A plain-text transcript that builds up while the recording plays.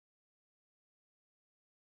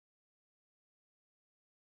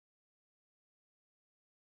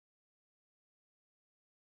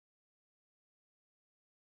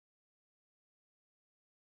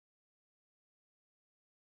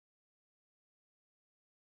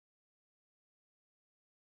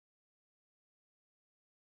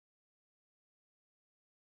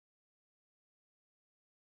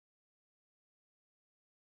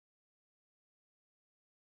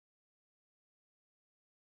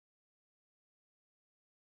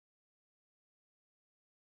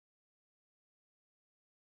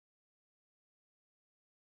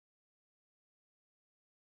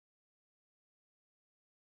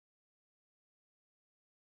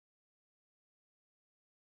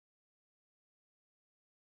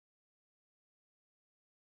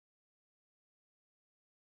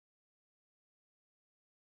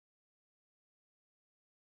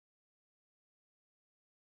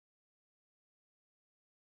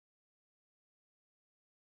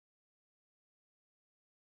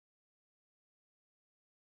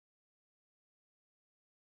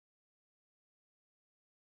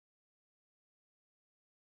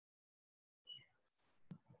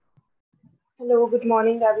Hello good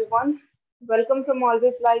morning everyone. Welcome from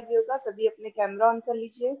always live yoga. सभी अपने camera on कर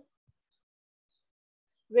लीजिए।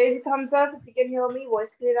 Raise Thums up if you can hear me.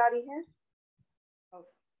 Voice clear आ रही है?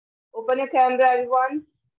 Open your camera everyone.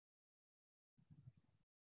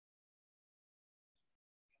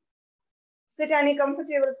 Sit any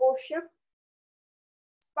comfortable posture.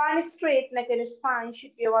 Spine is straight, neck and spine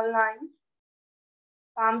should be aligned.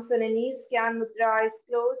 Palms on the knees, Gyan Mudra, eyes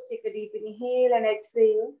closed. Take a deep inhale and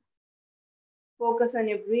exhale. Focus on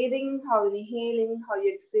your breathing, how you're inhaling, how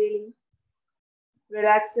you're exhaling.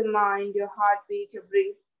 Relax your mind, your heartbeat, your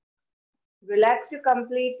breath. Relax your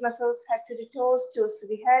complete muscles, head to the toes to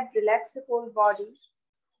the head. Relax your whole body.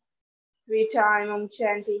 3 times Om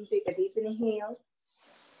chanting. Take a deep inhale.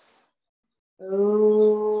 Om.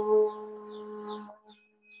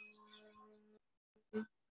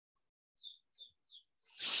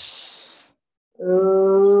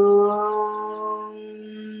 Om.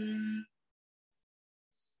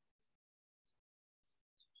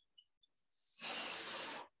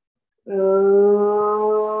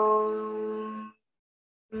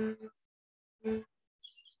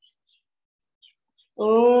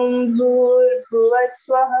 Om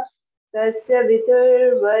Bhurbhuvaswaha Tasya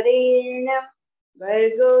Viturvarenyam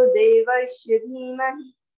Bhargo Devasya Dhimahi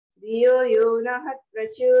Dhiyo Yo Nahat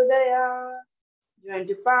Prachodayat. Join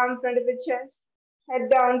your palm in front of your chest. Head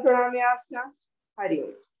down, Pranayama. Hari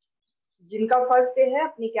Om. जिनका first day है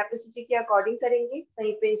अपनी capacity के according करेंगे।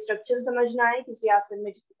 कहीं पे instruction समझना है, किसी आसन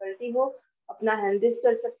में डिफिकल्टी हो, अपना हैंड रेज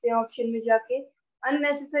कर सकते हैं ऑप्शन में जाके।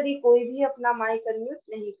 अननेसेसरी कोई भी अपना माइक अनम्यूट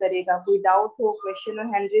नहीं करेगा। कोई डाउट हो, क्वेश्चन हो,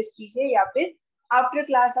 हैंड रेज कीजिए या फिर आफ्टर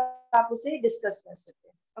क्लास आप उसे डिस्कस कर सकते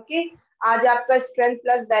हैं। ओके, आज आपका स्ट्रेंथ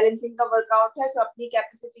प्लस बैलेंसिंग का वर्कआउट है। सो अपनी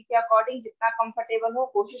कैपेसिटी के अकॉर्डिंग जितना कंफर्टेबल हो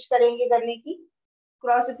कोशिश करेंगे करने की।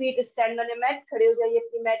 Cross feet, stand on A mat, खड़े हो जाइए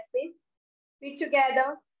अपनी मैट पे। Feet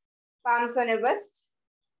together, palms on your wrist.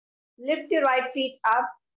 Lift your right feet up,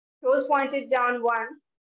 toes pointed down 1.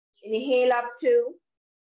 Inhale up 2,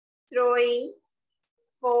 3,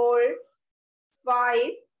 4,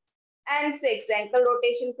 5, and 6. Ankle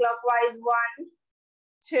rotation clockwise 1,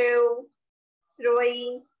 2, 3,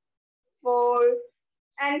 4,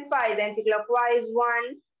 and 5. Anti-clockwise 1,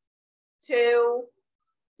 2,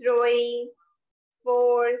 3,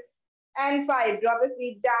 4, and 5. Drop your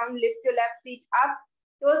feet down, lift your left feet up.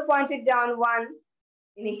 Toes pointed down 1.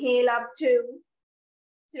 Inhale up 2,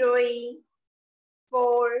 3,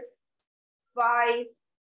 4, 5,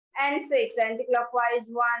 and 6.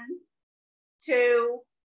 Anti-clockwise 1, 2,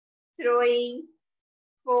 3,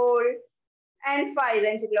 4, and 5.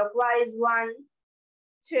 Anti-clockwise 1,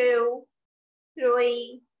 2,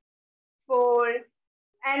 3, 4,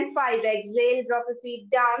 and 5. Exhale, drop your feet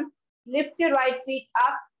down. Lift your right feet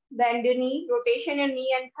up. Bend your knee. Rotation your knee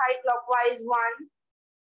and thigh clockwise 1,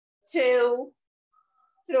 2,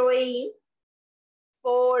 3,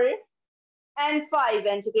 4, and 5.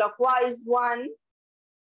 Anti-clockwise 1,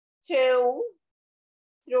 2,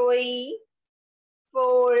 3,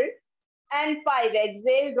 4, and 5.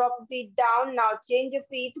 Exhale, drop your feet down. Now change your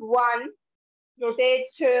feet. 1, rotate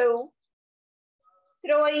 2,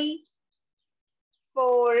 3,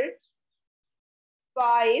 4,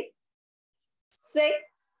 5,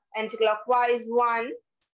 6. Anti-clockwise 1,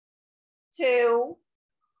 2,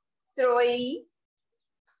 3,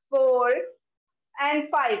 4, and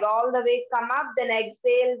 5. All the way come up, then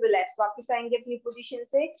exhale, relax. वापस आएंगे अपनी position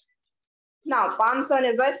से। Now palms on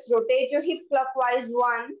your wrist, rotate your hip clockwise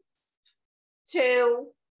 1,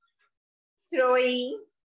 2, 3,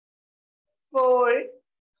 4,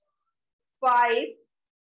 5,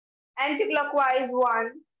 anti-clockwise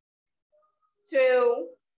 1, 2,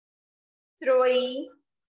 3,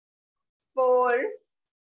 4,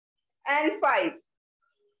 and 5.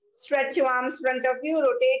 Stretch your arms in front of you,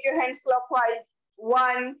 rotate your hands clockwise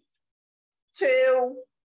 1, 2,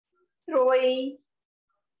 3,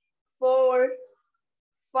 4,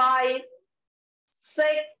 5,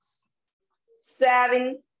 6,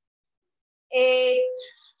 7, 8,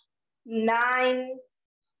 9,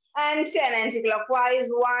 and 10. Anti-clockwise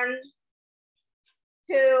 1,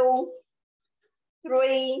 2,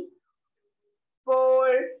 3, 4,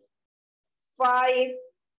 5,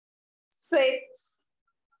 6,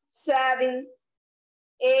 7,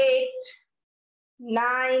 8,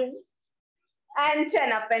 9, and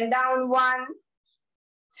 10. Up and down 1,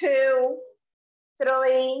 2,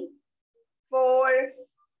 3, 4,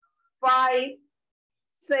 5,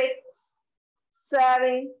 6,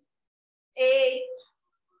 7, 8,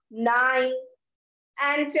 9,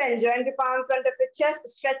 and 10. Join the palm in front of your chest.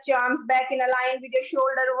 Stretch your arms back in a line with your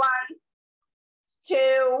shoulder. 1,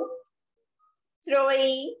 2,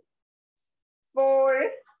 3,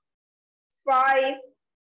 4, 5,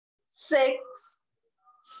 6,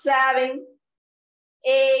 7,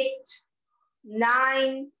 8,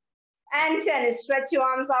 9, and 10. Stretch your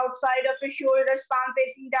arms outside of your shoulders, palm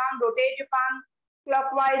facing down. Rotate your palm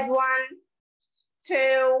clockwise. 1,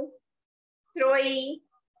 2, 3,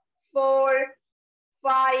 4,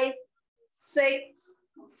 5, 6,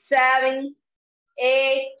 7,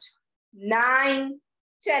 8, 9,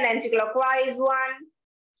 10. Anti-clockwise. 1,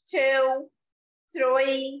 2,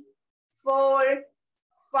 3, 4,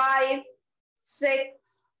 5,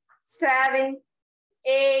 6, 7,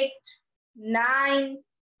 8, 9,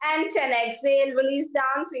 and 10. Exhale, release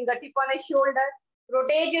down, fingertip on a shoulder.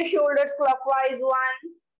 Rotate your shoulders clockwise. 1,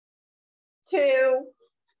 2,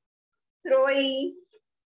 3,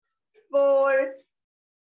 4,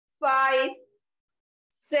 5,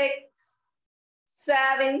 6,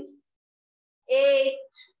 7, 8,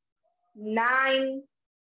 9,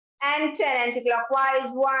 and 10.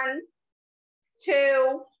 Anti-clockwise. 1,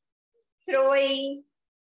 2, 3,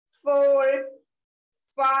 4,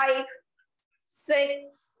 5,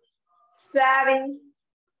 6, 7,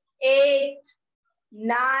 8,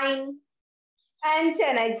 9, and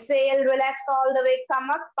 10. Exhale, relax all the way, come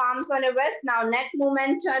up, palms on your waist. Now neck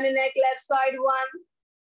movement, turn your neck left side. 1.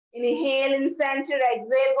 Inhale in center,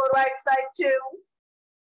 exhale, go right side. 2,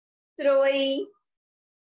 3,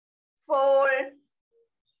 4,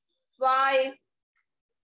 5,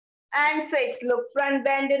 and 6. Look front,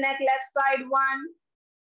 bend your neck left side. 1.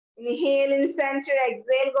 Inhale in center,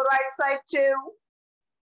 exhale, go right side. 2,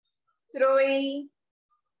 3,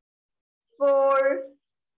 4,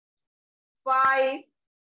 5,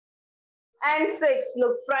 and 6.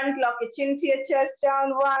 Look front, lock your chin to your chest,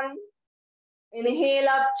 down. 1. Inhale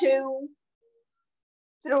up. 2,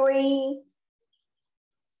 3,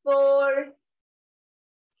 4,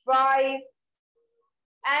 5,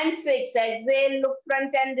 and 6. Exhale, look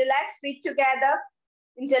front and relax, feet together.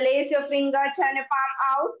 Interlace your finger, turn your palm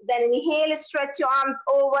out. Then inhale, stretch your arms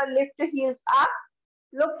over, lift your heels up.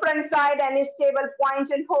 Look front side and a stable point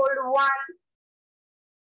and hold. 1,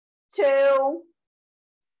 2,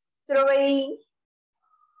 3,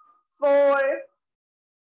 4,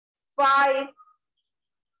 5,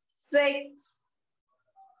 6,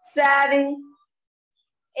 7,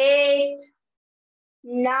 8,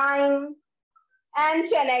 9, and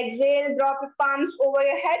 10. Exhale, drop your palms over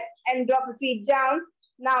your head and drop your feet down.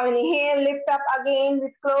 Now inhale, lift up again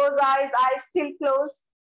with closed eyes still closed,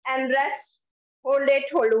 and rest. Hold it,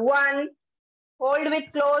 hold. 1. Hold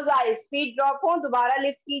with closed eyes, feet drop हो, दोबारा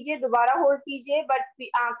lift कीजिए, दोबारा hold कीजिए, but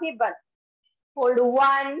आंखें बंद. Hold.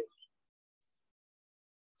 1,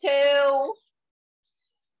 2,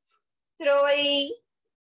 3,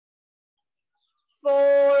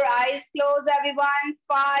 4, eyes closed everyone.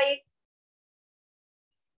 5,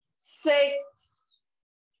 6,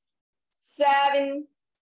 7,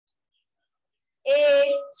 8,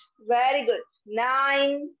 very good.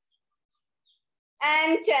 9,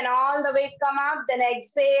 and 10. All the way come up, then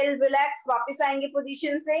exhale, relax, वापस आएंगे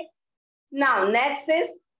position से. Now next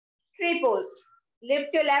is tree pose.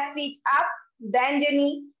 Lift your left feet up, bend your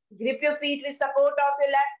knee, grip your feet with support of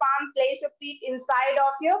your left palm, place your feet inside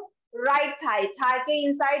of your right thigh. Thigh के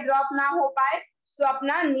inside drop ना हो पाए, so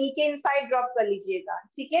अपना knee के inside drop कर लीजिएगा,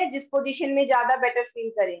 ठीक है, जिस position में ज्यादा better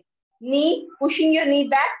feel करें. Knee, pushing your knee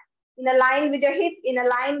back, in a line with your hip, in a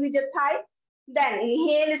line with your thigh. Then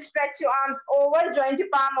inhale, stretch your arms over, joint your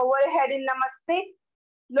palm over your head in Namaste.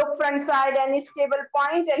 Look front side and stable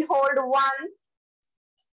point and hold. 1,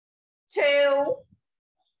 2,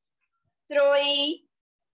 3,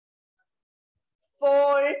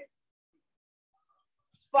 4,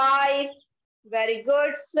 5, very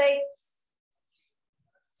good. 6,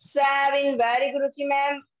 7, very good, Ruchi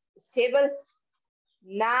ma'am, stable.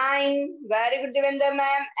 9, very good, Devendra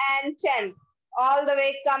ma'am, and 10. All the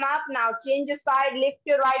way come up. Now change the side, lift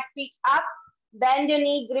your right feet up, bend your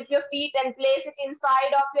knee, grip your feet and place it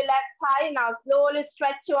inside of your left thigh. Now slowly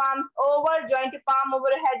stretch your arms over, joint your palm over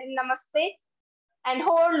your head in Namaste, and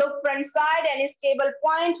hold. Look front side and stable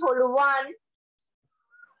point. Hold. 1,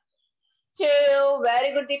 2,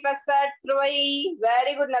 very good, Deepak sir. 3,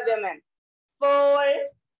 very good, Navya ma'am. 4,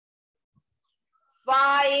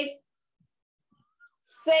 5,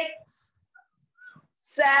 6,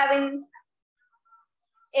 7,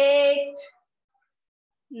 8,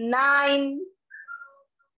 9,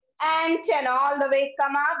 and 10. All the way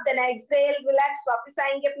come up, then exhale, relax, वापस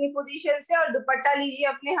आएंगे अपनी position से और दुपट्टा लीजिए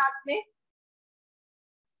अपने हाथ में.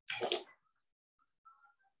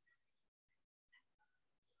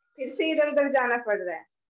 फिर से इधर उधर जाना पड़ रहा है.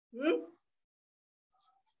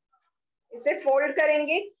 इसे फोल्ड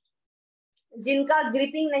करेंगे. जिनका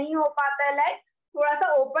ग्रिपिंग नहीं हो पाता है लेग, थोड़ा सा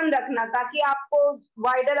ओपन रखना ताकि आपको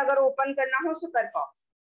वाइडर अगर ओपन करना हो तो कर पाओ।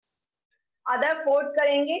 अदर फोल्ड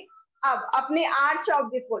करेंगे। अब अपने arch of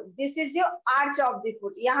the foot, this is your arch of the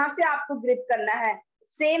foot, यहाँ से आपको ग्रिप करना है।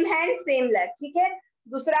 सेम हैंड सेम लेग, ठीक है।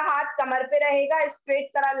 दूसरा हाथ कमर पे रहेगा, स्ट्रेट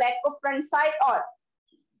करा लेग को फ्रंट साइड, और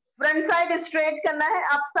फ्रंट साइड स्ट्रेट करना है,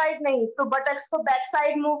 अप साइड नहीं। तो बटक्स को बैक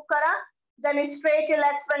साइड मूव करा, then straight your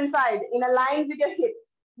leg front side in a line with your hip,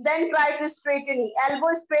 then try to straight your knee.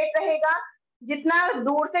 Elbow straight रहेगा, जितना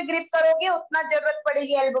दूर से ग्रिप करोगे उतना जरूरत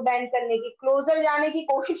पड़ेगी एल्बो बेंड करने की। क्लोजर जाने की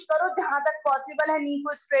कोशिश करो, जहां तक पॉसिबल है नी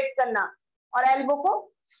को स्ट्रेट करना और एल्बो को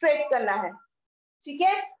स्ट्रेट करना है, ठीक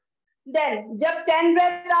है। देन जब 10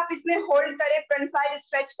 ब्रेथ आप इसमें होल्ड करें फ्रंट साइड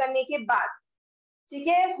स्ट्रेच करने के बाद, ठीक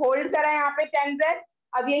है, होल्ड करा यहाँ पे 10 ब्रेथ।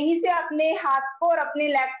 अब यहीं से अपने हाथ को और अपने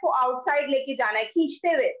लेग को आउटसाइड लेके जाना है खींचते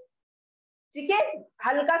हुए, ठीक है।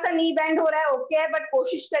 हल्का सा नी बेंड हो रहा है, ओके है, बट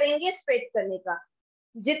कोशिश करेंगे स्ट्रेट करने का।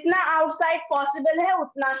 जितना आउटसाइड पॉसिबल है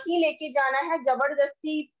उतना ही लेके जाना है,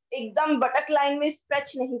 जबरदस्ती एकदम बटक लाइन में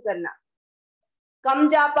स्ट्रेच नहीं करना। कम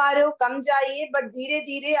जा पा रहे हो कम जाइए, बट धीरे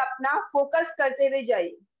धीरे अपना फोकस करते हुए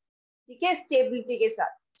जाइए, ठीक है, स्टेबिलिटी के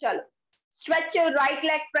साथ। चलो, stretch your right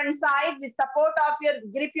leg front side with support of your,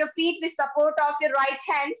 grip your feet with support of your right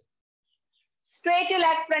hand, straight your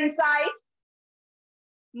leg front side,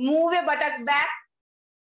 move your buttock back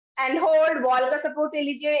and hold। Wall का support ले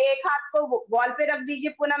लीजिए, एक हाथ को wall पे रख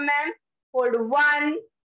दीजिए Poonam ma'am. Hold 1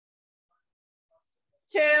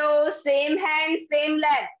 2, same hand same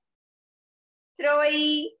leg,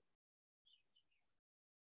 3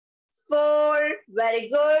 4, very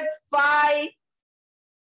good, 5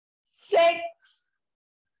 6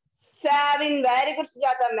 7, very good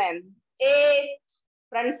Sujata ma'am, 8,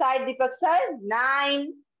 front side Deepak sir, 9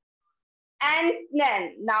 and 10।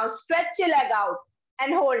 now stretch your leg out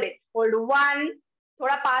and hold it, hold 1,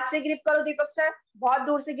 थोड़ा पास से ग्रिप करो दीपक सर, बहुत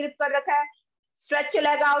दूर से ग्रिप कर रखा है। stretch your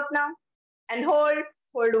leg out now and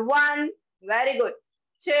hold 1, very good,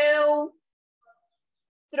 2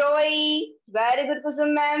 3, very good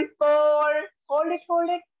Kusum ma'am, 4, hold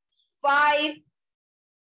it, 5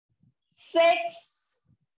 6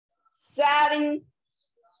 7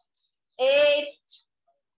 8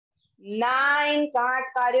 9, कहाँ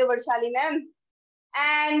अटका रहे हो Varshali ma'am,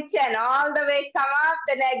 and 10, all the way come up,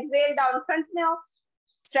 then exhale down, front में आओ।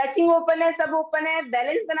 स्ट्रेचिंग ओपन है, सब ओपन है,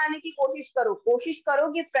 बैलेंस बनाने की कोशिश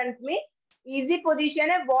करो कि फ्रंट में इजी पोजीशन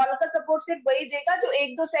है। वॉल का सपोर्ट सिर्फ वही देगा जो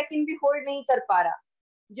 1-2 सेकंड भी होल्ड नहीं कर पा रहा।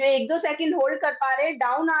 जो 1-2 सेकंड होल्ड कर पा रहे हैं,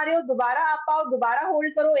 डाउन आ रहे हो दोबारा आप आओ, दोबारा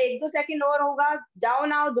होल्ड करो, 1-2 सेकंड और होगा,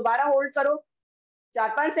 डाउन आओ दोबारा होल्ड करो,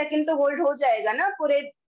 4-5 सेकंड तो होल्ड हो जाएगा ना, पूरे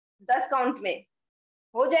 10 काउंट में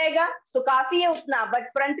हो जाएगा, तो काफी है उतना। बट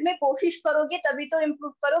फ्रंट में कोशिश करोगे तभी तो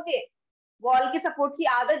इम्प्रूव करोगे। वॉल की सपोर्ट की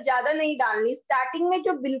आदत ज्यादा नहीं डालनी। स्टार्टिंग में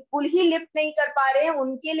जो बिल्कुल ही लिफ्ट नहीं कर पा रहे हैं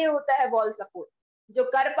उनके लिए होता है वॉल सपोर्ट। जो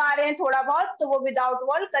कर पा रहे हैं थोड़ा बहुत तो वो विदाउट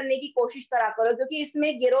वॉल करने की कोशिश करा करो, क्योंकि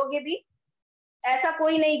इसमें गिरोगे भी, ऐसा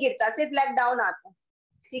कोई नहीं गिरता, सिर्फ लेग डाउन आता है,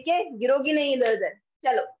 ठीक है, गिरोगी नहीं इधर उधर।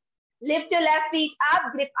 चलो, lift your left feet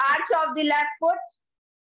up, grip arch of the left foot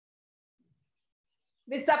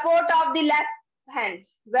with support of the left hand,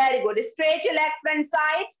 very good, straight your leg front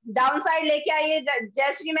side, down side लेके आइए।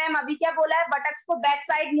 जयश्री मैम अभी क्या बोला है, बटक्स को बैक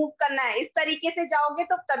साइड मूव करना है, इस तरीके से जाओगे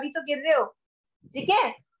तो तभी तो गिर रहे हो, ठीक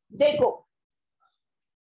है। देखो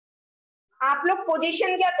आप लोग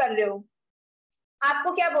पोजीशन क्या कर रहे हो,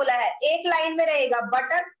 आपको क्या बोला है, एक लाइन में रहेगा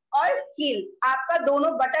बटक और हील, आपका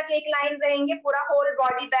दोनों बटक एक लाइन रहेंगे, पूरा होल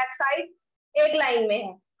बॉडी बैक साइड एक लाइन में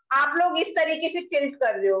है। आप लोग इस तरीके से टिल्ट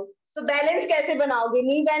कर रहे हो, तो बैलेंस कैसे बनाओगे,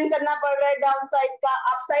 नी बेंड करना पड़ रहा है डाउन साइड का,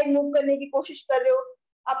 अप साइड मूव करने की कोशिश कर रहे हो।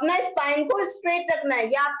 अपना स्पाइन को स्ट्रेट रखना है,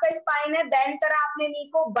 ये आपका स्पाइन है, बेंड करा आपने नी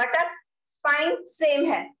को, बटक स्पाइन सेम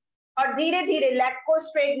है, और धीरे धीरे लेग को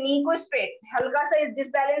स्ट्रेट, नी को स्ट्रेट, हल्का सा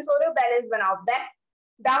डिसबैलेंस हो रहे हो बैलेंस बनाओ। बैक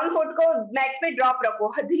डाउन फुट को मैट पे ड्रॉप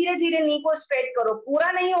रखो, धीरे धीरे नी को स्ट्रेट करो,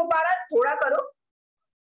 पूरा नहीं हो पा रहा थोड़ा करो,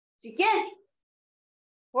 ठीक है,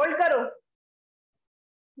 होल्ड करो।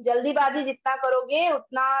 जल्दीबाजी जितना करोगे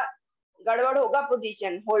उतना गड़बड़ होगा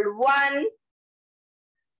पोजीशन। होल्ड 1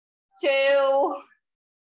 2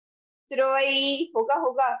 3, होगा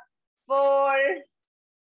 4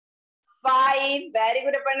 5, very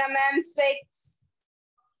good Aparna ma'am, 6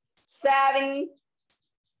 7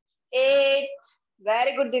 8,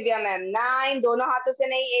 very good Divya ma'am, 9, दोनों हाथों से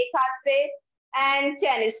नहीं एक हाथ से, and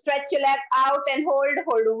 10, stretch your leg out and hold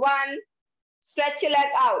 1, stretch your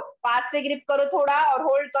leg out, पास से ग्रिप करो थोड़ा और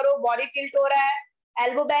होल्ड करो, बॉडी टिल्ट हो रहा है,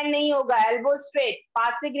 एल्बो बैंड नहीं होगा, एल्बो स्ट्रेट,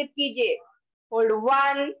 पास से ग्रिप कीजिए, hold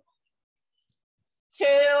 1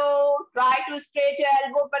 2, try to stretch your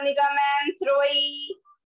elbow Panika ma'am, 3,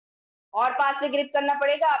 और पास से ग्रिप करना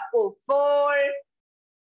पड़ेगा आपको, 4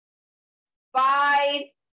 5,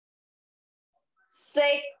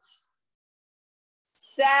 6,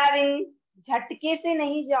 7, झटके से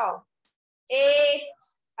नहीं जाओ, 8,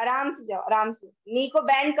 आराम से जाओ, आराम से, नी को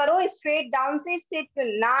बेंड करो, स्ट्रेट डाउन से straight to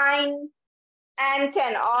 9 and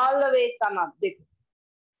 10 all the way come up. देखो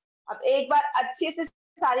अब एक बार अच्छे से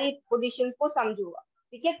सारी पोजीशंस को समझूंगा,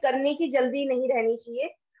 ठीक है, करने की जल्दी नहीं रहनी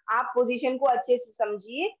चाहिए, आप पोजीशन को अच्छे से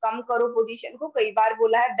समझिए, कम करो पोजीशन को। कई बार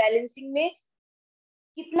बोला है बैलेंसिंग में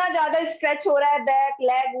कितना ज्यादा स्ट्रेच हो रहा है बैक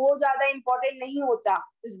लेग, वो ज्यादा इंपॉर्टेंट नहीं होता,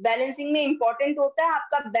 इस बैलेंसिंग में इंपॉर्टेंट होता है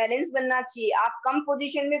आपका बैलेंस बनना चाहिए। आप कम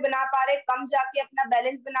पोजीशन में बना पा रहे, कम जाके अपना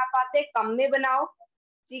बैलेंस बना पाते, कम में बनाओ,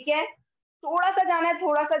 ठीक है, थोड़ा सा जाना है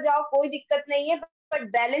थोड़ा सा जाओ, कोई दिक्कत नहीं है, बट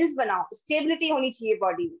बैलेंस बनाओ, स्टेबिलिटी होनी चाहिए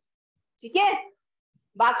बॉडी में, ठीक है।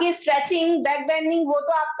 बाकी स्ट्रेचिंग बैक बेंडिंग वो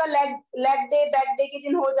तो आपका लेग डे बैक डे के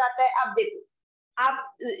दिन हो जाता है। अब देखो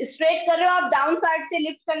आप स्ट्रेट कर रहे हो, आप डाउन साइड से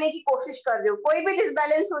लिफ्ट करने की कोशिश कर रहे हो, कोई भी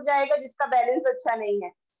डिसबैलेंस हो जाएगा जिसका बैलेंस अच्छा नहीं है।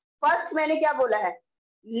 फर्स्ट मैंने क्या बोला है,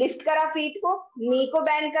 लिफ्ट करा फीट को, नी को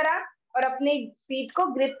बेंड करा और अपने फीट को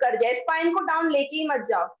ग्रिप कर दिया, स्पाइन को डाउन लेके ही मत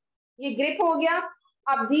जाओ, ये ग्रिप हो गया।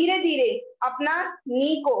 अब धीरे धीरे अपना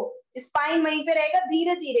नी को, स्पाइन वहीं पे रहेगा,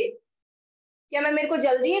 धीरे धीरे, क्या मैं मेरे को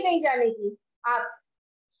जल्दी है कहीं जाने की आप,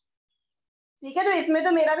 ठीक है, तो इसमें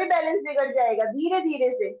तो मेरा भी बैलेंस बिगड़ जाएगा, धीरे धीरे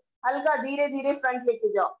से हल्का धीरे धीरे फ्रंट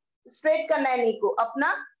लेके जाओ, स्ट्रेट करना है नी को, अपना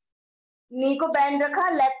नी को बैंड रखा,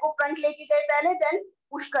 लेग को फ्रंट लेके गए पहले, देन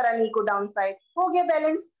पुश करा नी को डाउन साइड, हो गया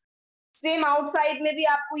बैलेंस। सेम आउटसाइड में भी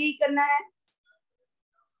आपको यही करना है,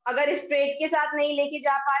 अगर स्ट्रेट के साथ नहीं लेके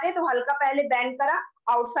जा पा रहे तो हल्का पहले बैंड करा,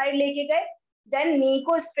 आउटसाइड लेके गए, देन नी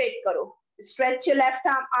को स्ट्रेट करो, stretch left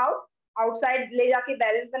arm out, outside ले जाके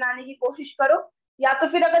बैलेंस बनाने की कोशिश करो, या तो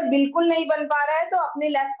फिर अगर बिल्कुल नहीं बन पा रहा है तो अपने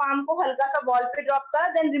लेफ्ट पार्म को हल्का सा बॉल पे ड्रॉप करा,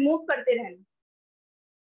 देन रिमूव करते रहना,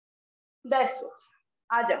 दैट्स इट।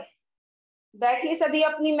 आ जाओ, बैठिए सभी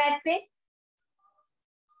अपनी मैट पे,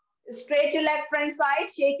 stretch your leg front side,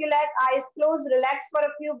 shake your leg, eyes close, relax for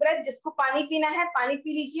a few breath, जिसको पानी पीना है पानी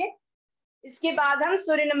पी लीजिए, इसके बाद हम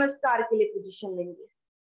सूर्य नमस्कार के लिए पोजीशन लेंगे,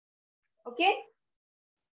 ओके।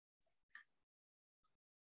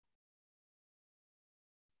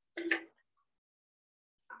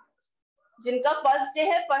 जिनका फर्स्ट डे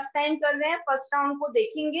है, फर्स्ट टाइम कर रहे हैं, फर्स्ट राउंड को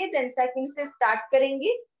देखेंगे, देन सेकंड से स्टार्ट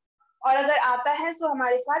करेंगे, और अगर आता है तो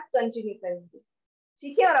हमारे साथ कंटिन्यू करेंगे,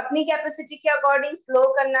 ठीक है। और अपनी कैपेसिटी के अकॉर्डिंग स्लो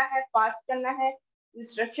करना है, फास्ट करना है,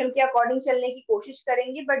 इंस्ट्रक्शन के अकॉर्डिंग चलने की कोशिश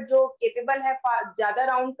करेंगे, बट जो केपेबल है ज्यादा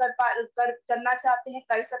राउंड करना चाहते हैं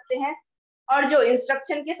कर सकते हैं, और जो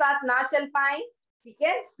इंस्ट्रक्शन के साथ ना चल पाए, ठीक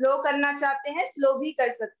है, स्लो करना चाहते हैं स्लो भी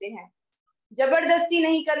कर सकते हैं, जबरदस्ती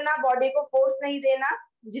नहीं करना, बॉडी को फोर्स नहीं देना,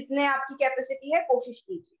 जितने आपकी कैपेसिटी है कोशिश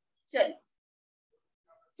कीजिए। चलिए,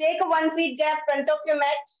 take 1 feet gap front of your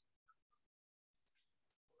mat,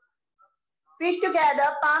 feet together,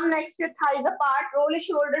 palm next to your thighs apart, roll your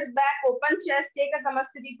shoulders back, open chest, take a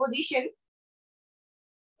Samasthiti position.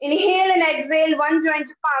 Inhale and exhale, one joint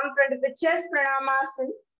to palm front of the chest, Pranayama.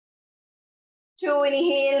 2,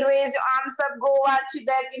 inhale, raise your arms up, go arch your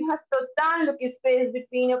back in Hastottan, look space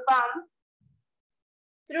between your palm.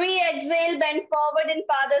 3, exhale, bend forward in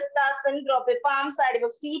Padastasana, drop your palm side of your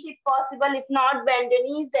feet if possible, if not, bend your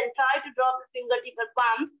knees, then try to drop your fingertip or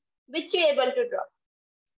palm, which you're able to drop.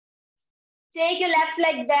 Take your left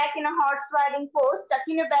leg back in a horse riding pose,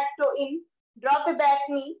 tucking your back toe in, drop your back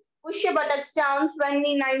knee, push your buttocks down, front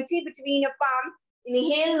knee 90 between your palm.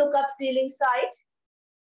 Inhale, look up ceiling side.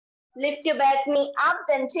 Lift your back knee up,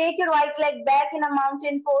 then take your right leg back in a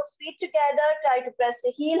mountain pose, feet together, try to press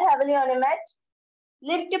your heel heavily on your mat.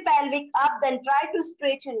 Lift your pelvic up, then try to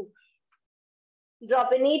straighten it.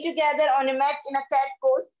 Drop your knee together on your mat in a cat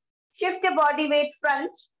pose. Shift your body weight front,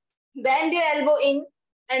 bend your elbow in,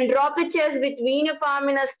 and drop your chest between your palm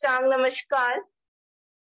in a Ashtanga Namaskar.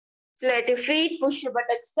 Flat your feet, push your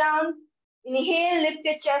buttocks down. Inhale, lift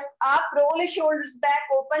your chest up, roll your shoulders back,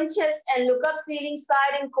 open chest, and look up ceiling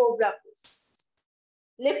side in Cobra pose.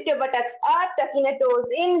 Lift your buttocks up, tucking your toes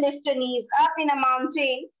in, lift your knees up in a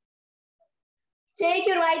mountain. Take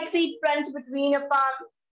your right feet front between your palm.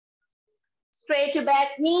 Straight your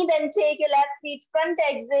back knee, then take your left feet front,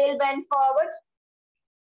 exhale, bend forward.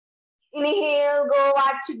 Inhale, go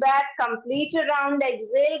arch your back, complete your round,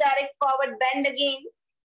 exhale, direct forward, bend again.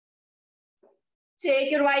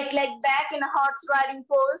 Take your right leg back in a horse riding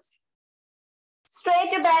pose.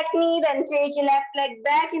 Straight your back knee, then take your left leg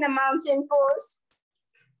back in a mountain pose.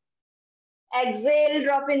 Exhale,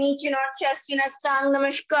 drop your knee chin or chest in a Ashtanga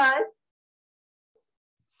Namaskar.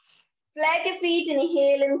 Flat your feet,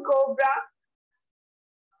 inhale in Cobra.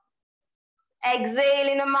 Exhale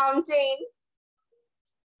in a mountain.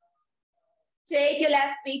 Take your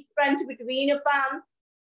left feet front between your palm.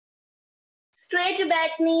 Straight your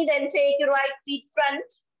back knee, then take your right feet front.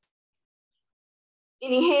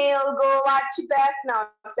 Inhale, go arch your back. Now,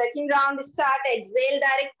 second round start. Exhale,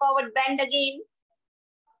 direct forward bend again.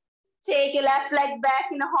 Take your left leg back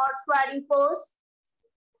in a horse riding pose.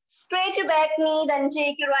 Straight your back knee, then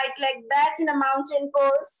take your right leg back in a mountain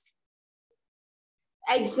pose.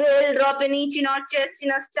 Exhale, drop an each in our chest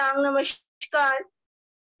in a stang namaskar.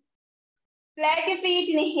 Flat your feet,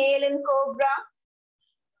 inhale in cobra.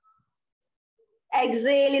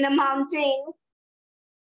 Exhale in a mountain.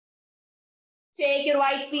 Take your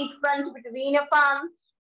right feet front between your palms.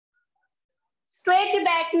 Straight your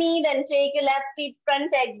back knee, then take your left feet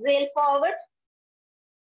front. Exhale forward.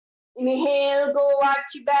 Inhale, go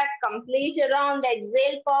arch your back, complete your round.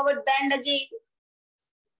 Exhale forward, bend again.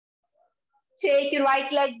 Take your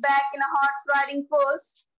right leg back in a horse riding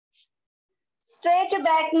pose. Straight your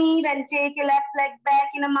back knee, then take your left leg back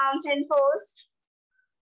in a mountain pose.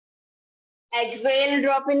 Exhale,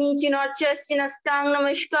 drop a knee in our chest in a stang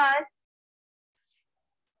namaskar.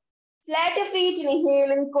 Flat your feet,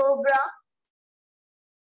 inhale in cobra.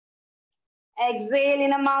 Exhale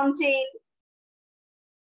in a mountain.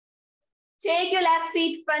 Take your left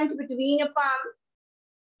feet front between your palms.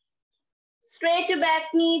 Straight your back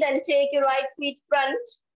knee, then take your right feet front.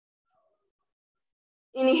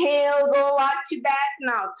 Inhale, go arch your back.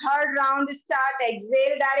 Now, third round start.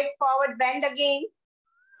 Exhale, direct forward bend again.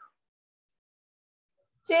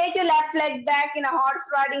 Take your left leg back in a horse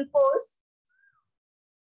riding pose.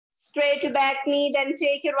 Straight your back knee, then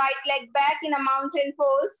take your right leg back in a mountain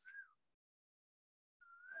pose.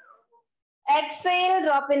 Exhale,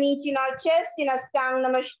 drop a knee in our chest in a stang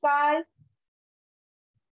namaskar.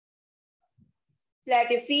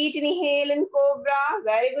 Flat your feet, inhale in cobra.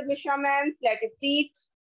 Very good, Mishra ma'am. Flat your feet.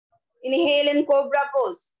 Inhale in cobra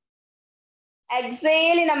pose.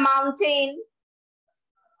 Exhale in a mountain.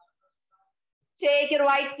 Take your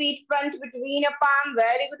right feet front between your palm.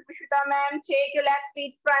 Very good, Pushpita ma'am. Take your left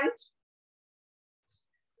feet front.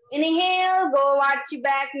 Inhale, go arch your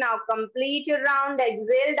back. Now complete your round.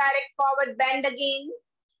 Exhale, direct forward bend again.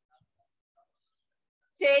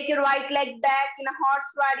 Take your right leg back in a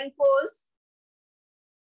horse riding pose.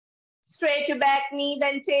 Straight your back knee,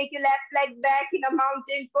 then take your left leg back in a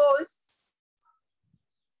mountain pose.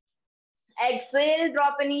 Exhale,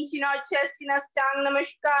 drop a knee in our chest in a stang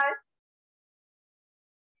namaskar.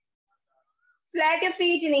 Flat your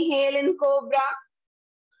feet, inhale in cobra.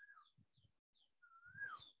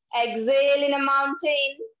 Exhale in a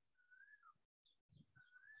mountain.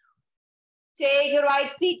 Take your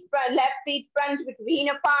right feet front, left feet front between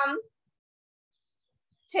your palm.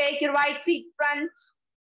 Take your right feet front.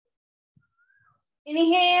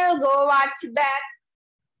 Inhale, go arch back.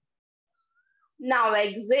 Now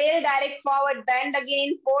exhale, direct forward bend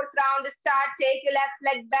again. Fourth round start. Take your left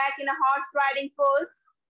leg back in a horse riding pose.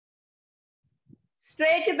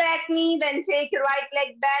 Straight your back knee, then take your right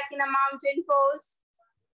leg back in a mountain pose.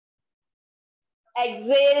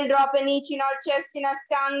 Exhale, drop a knee in our chest in a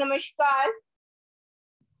stang namaskar.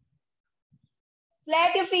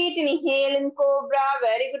 Flat your feet, inhale in cobra.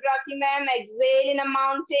 Very good, Rakhi ma'am. Exhale in a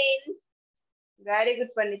mountain. Very good,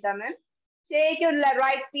 Pandita ma'am. Take your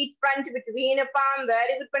right feet front between your palm.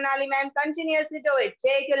 Very good, Panali ma'am. Continuously do it.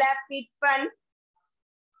 Take your left feet front.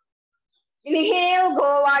 Inhale,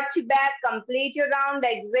 go arch back. Complete your round.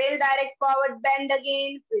 Exhale, direct forward bend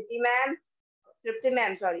again. Pretty ma'am. Tripti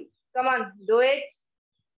ma'am, sorry. Come on, do it.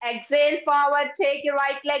 Exhale forward. Take your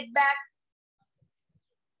right leg back.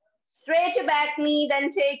 Straight your back knee, then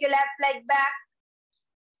take your left leg back.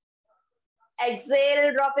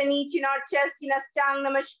 Exhale, drop a knee in our chest in a stang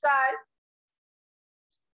namaskar.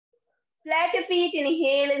 Flat your feet,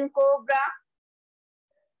 inhale in cobra.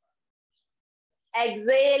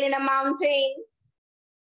 Exhale in a mountain.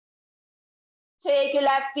 Take your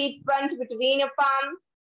left feet front between your palm.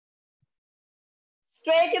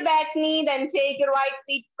 Straight your back knee, then take your right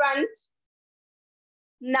feet front.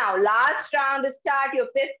 Now, last round, start your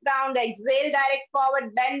fifth round. Exhale, direct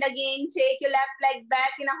forward, bend again. Take your left leg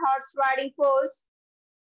back in a horse riding pose.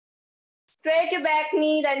 Straight your back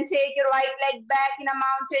knee, then take your right leg back in a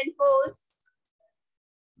mountain pose.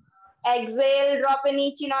 Exhale, drop a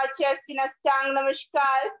knee in our chest in a stang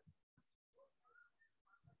namaskar.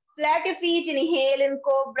 Flat your feet, inhale in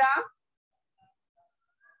cobra.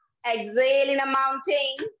 Exhale in a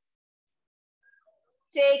mountain.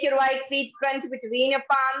 Take your right feet front between your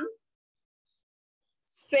palm.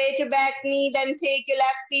 Straight your back knee, then take your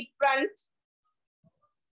left feet front.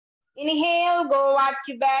 Inhale, go arch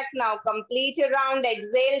your back. Now complete your round.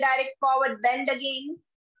 Exhale, direct forward, bend again.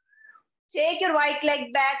 Take your right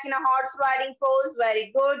leg back in a horse riding pose.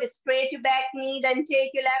 Very good. Straight your back knee. Then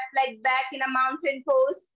take your left leg back in a mountain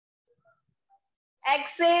pose.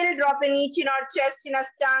 Exhale. Drop your knee chin or chest in a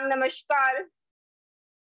Stang Namaskar.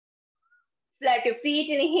 Flat your feet.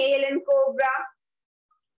 Inhale in Cobra.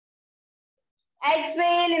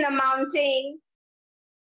 Exhale in a mountain.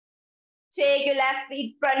 Take your left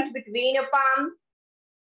feet front between your palm.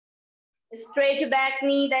 Straight your back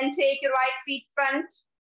knee, then take your right feet front.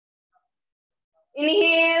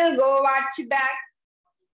 Inhale, go arch back.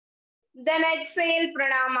 Then exhale,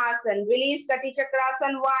 Pranayama. Release Kati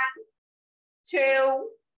Chakrasana. 1, 2,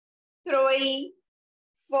 3,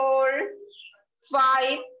 4,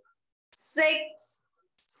 5, 6,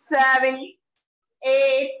 7,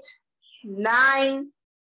 8, 9,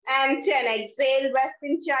 and 10. Exhale, rest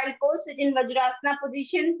in child pose. Sit in Vajrasana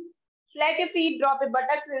position. Let your feet drop your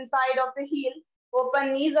buttocks inside of the heel.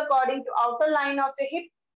 Open knees according to outer line of the hip.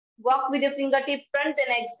 Walk with your fingertips front,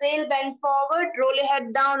 then exhale, bend forward, roll your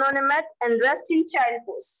head down on a mat and rest in child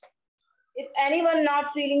pose. If anyone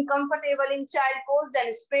not feeling comfortable in child pose,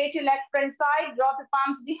 then straight your leg front side, drop your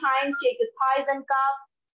palms behind, shake your thighs and calf.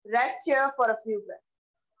 Rest here for a few breaths.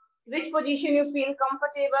 Which position you feel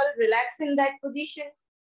comfortable, relax in that position.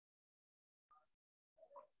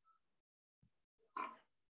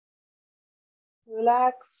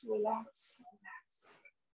 Relax, relax, relax.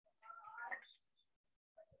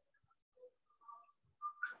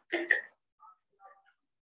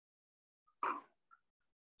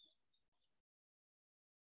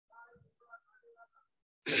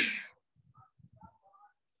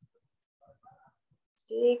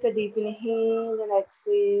 Take a deep inhale and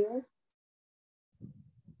exhale.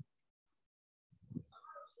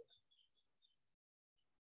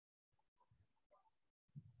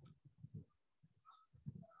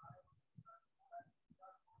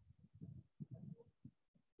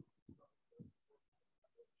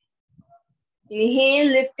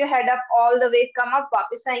 Inhale, lift your head up all the way, come up.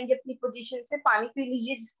 वापस आएंगे अपनी position से. पानी P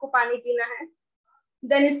लीजिए जिसको पानी पीना है.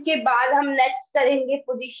 देन इसके बाद हम नेक्स्ट करेंगे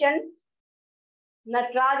पोजीशन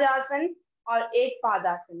नटराज आसन और एक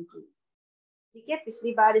पादासन की. ठीक है,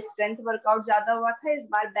 पिछली बार स्ट्रेंथ वर्कआउट ज्यादा हुआ था, इस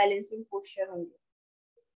बार बैलेंसिंग पोस्चर होंगे.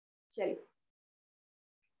 चलिए.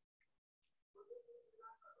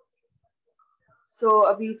 सो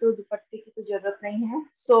अभी तो दुपट्टे की तो जरूरत नहीं है.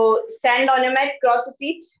 So stand on a mat, cross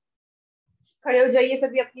feet. खड़े हो जाइए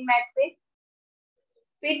सभी अपनी मैट पे.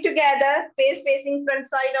 Feet together, face facing front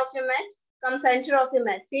side of your mat. Come center of your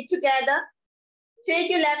mat. Feet together.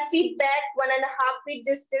 Take your left feet back 1.5 feet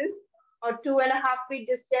distance or 2.5 feet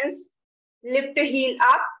distance. Lift your heel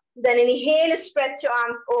up. Then inhale, stretch your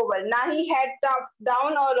arms over. ना ही head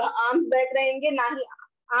down और arms back रहेंगे, ना ही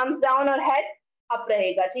arms down और head up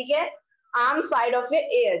रहेगा. ठीक है? Arms side of your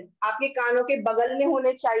ear. आपके कानों के बगल में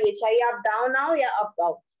होने चाहिए, चाहे आप down आओ या up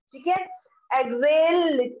आओ. ठीक है?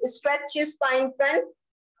 Exhale, stretch your spine front.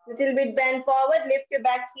 Little bit bend forward, lift your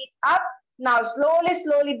back feet up. Now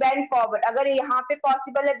slowly bend forward. अगर यहाँ पे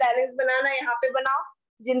possible है balance बनाना, यहाँ पे बनाओ.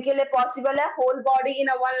 जिनके लिए possible है, whole body in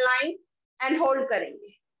a one line and hold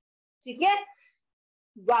करेंगे. ठीक है?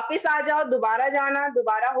 वापस आ जाओ, दोबारा जाना,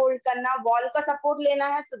 दोबारा hold करना. वॉल का सपोर्ट लेना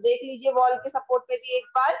है तो देख लीजिए वॉल के सपोर्ट में भी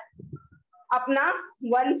एक बार अपना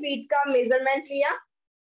 1 feet का मेजरमेंट लिया.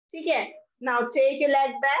 ठीक है? Now take your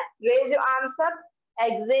leg back, raise your arms up,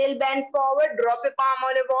 exhale, bend forward, drop your palm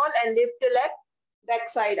on the wall and lift your leg back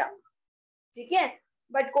side up. ठीक है?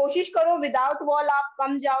 बट कोशिश करो विदाउट वॉल आप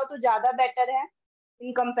कम जाओ तो ज्यादा बेटर है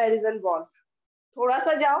इन कंपैरिजन वॉल. थोड़ा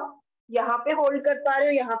सा जाओ, यहाँ पे होल्ड कर पा रहे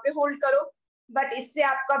हो यहाँ पे होल्ड करो, बट इससे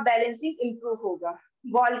आपका बैलेंसिंग इंप्रूव होगा.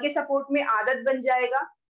 वॉल के सपोर्ट में आदत बन जाएगा.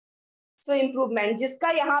 सो इम्प्रूवमेंट. जिसका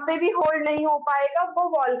यहाँ पे भी होल्ड नहीं हो पाएगा वो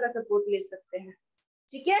वॉल का सपोर्ट ले सकते हैं.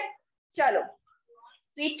 ठीक है? चलो.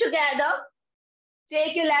 Feet together.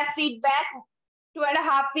 Take your left feet back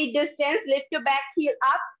 2.5 feet distance. Lift your back heel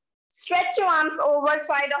up. Stretch your arms over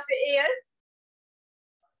side of your ear.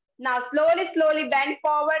 Now slowly bend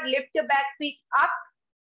forward. Lift your back feet up.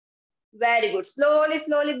 Very good.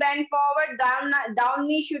 Slowly bend forward. Down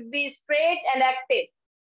knee should be straight and active.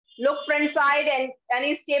 Look front side and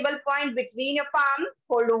any stable point between your palm.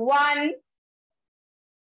 Hold 1,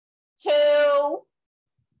 2,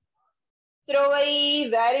 3.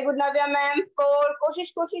 Very good, Navya ma'am. 4.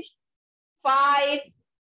 कोशिश. 5,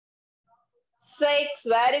 6.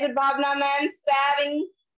 Very good, Bhavna ma'am. 7,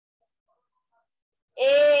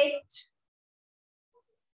 8,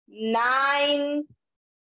 9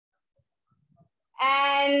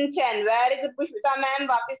 and 10. Very good, Pushpita ma'am.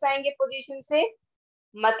 वापस आएंगे position से.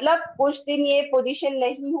 मतलब कुछ दिन ये position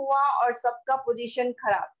नहीं हुआ और सबका पोजीशन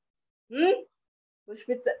खराब.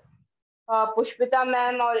 पुष्पिता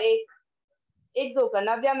मैम और एक एक दो का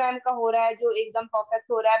नव्या मैम का हो रहा है जो एकदम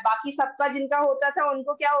परफेक्ट हो रहा है, बाकी सबका जिनका होता था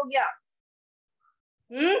उनको क्या हो गया?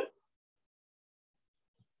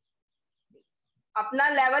 अपना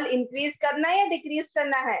लेवल इंक्रीज करना है या डिक्रीज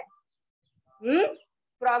करना है?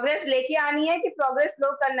 प्रोग्रेस लेके आनी है कि प्रोग्रेस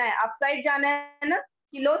लो करना है? अप साइड जाना है ना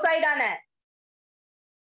कि लो साइड आना है?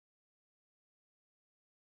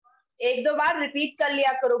 एक दो बार रिपीट कर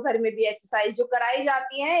लिया करो, घर में भी एक्सरसाइज जो कराई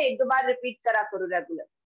जाती है एक दो बार रिपीट करा करो रेगुलर,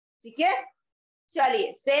 ठीक है?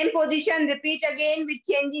 चलिए same position repeat again with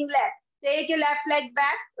changing leg. Take your left leg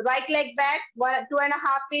back, right leg back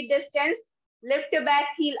 2.5 feet distance. Lift your back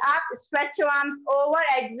heel up, stretch your arms over,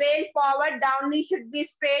 exhale forward, down knee should be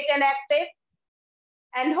straight and active.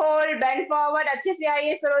 And hold, bend forward. अच्छे से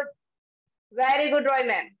आइए Saroj. Very good Roy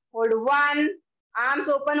ma'am. Hold 1. Arms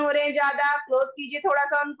open हो रहे हैं ज्यादा, close कीजिए थोड़ा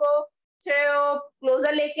सा उनको. 2.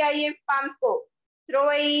 क्लोजर लेके आइए पाम्स को.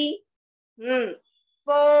 3.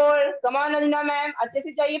 4. कम ऑन अलीना मैम, अच्छे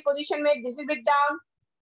से चाहिए पोजीशन में, little bit down.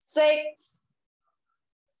 6.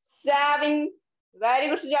 7. Very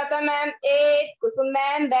good Sujata ma'am. 8. Kusum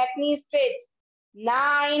ma'am, back knee straight.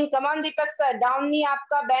 9. Come on Deepak sir, down नी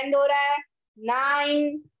आपका बेंड हो रहा है.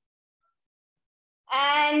 9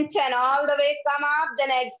 and 10. All the way come up,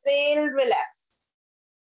 then exhale, relax.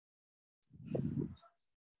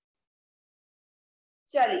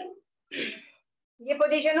 चलिए ये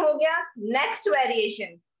पोजीशन हो गया. Next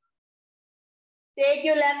variation. Take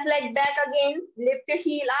your left leg back again, lift your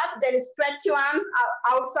heel up, then stretch your arms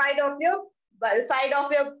outside of your side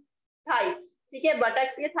of your thighs. ठीक है,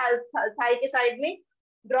 buttocks के Thai के side में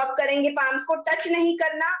drop करेंगे पाम्स को. टच नहीं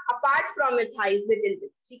करना apart from your thighs little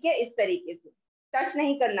bit, ठीक है? इस तरीके से टच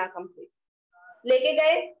नहीं करना, कंप्लीट लेके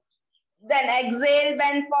गए. Then exhale,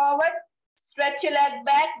 bend forward, stretch your leg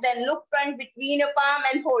back, then look front between your palm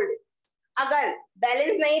and hold. अगर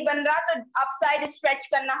बैलेंस नहीं बन रहा तो अप साइड स्ट्रेच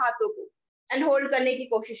करना हाथों को एंड होल्ड करने की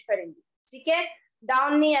कोशिश करेंगे, ठीक है?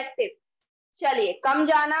 डाउन नी एक्टिव. चलिए कम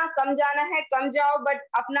जाना है, कम जाओ, बट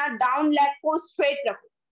अपना डाउन लेग को स्ट्रेट रखो.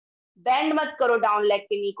 बेंड मत करो डाउन लेग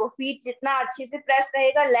के नी को. फीट जितना अच्छे से प्रेस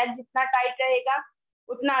रहेगा, लेग जितना टाइट रहेगा,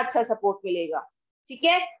 उतना अच्छा सपोर्ट मिलेगा, ठीक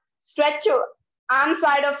है? Stretch arm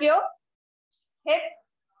side of your hip.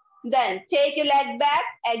 Then take your leg back,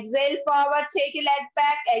 exhale forward, take your leg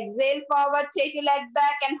back, exhale forward, take your leg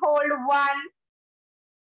back and hold. 1,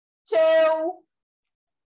 2,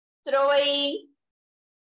 3,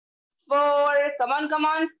 4. Come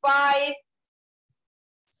on. 5,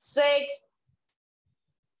 6,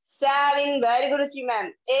 7. Very good, Ruchi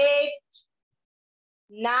ma'am. 8,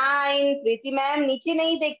 9. Preeti ma'am, नीचे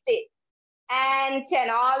नहीं देखते. And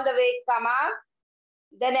 10. All the way come up.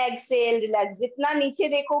 Then exhale, relax. जितना नीचे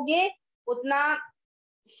देखोगे उतना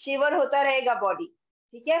शिवर होता रहेगा body,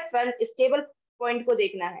 ठीक है? फ्रंट स्टेबल पॉइंट को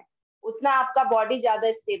देखना है, उतना आपका बॉडी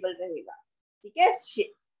ज्यादा स्टेबल रहेगा, ठीक है?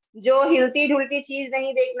 जो हिलती ढुलती चीज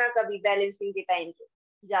नहीं देखना कभी बैलेंसिंग के टाइम पे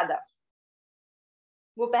ज्यादा.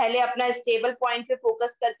 वो पहले अपना स्टेबल पॉइंट पे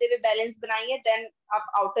फोकस करते हुए बैलेंस बनाइए, देन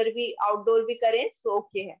आप आउटडोर भी करें सो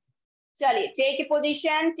ओके है. चलिए take a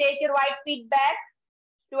position, take your right feet back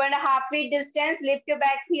 2.5 feet distance, lift your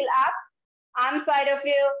back heel up, arm side of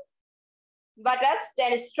your buttocks,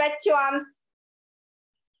 then stretch your arms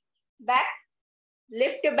back,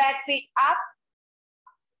 lift your back feet up,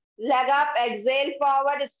 leg up, exhale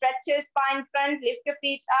forward, stretch your spine front, lift your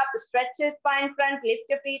feet up, stretch your spine front,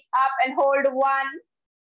 lift your feet up and hold. 1,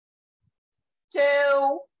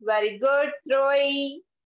 2, very good. 3,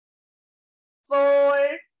 4,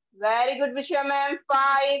 very good Vishwa ma'am.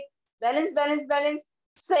 5, balance.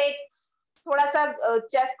 6, थोड़ा सा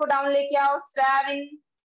chest को down लेके आओ. 7,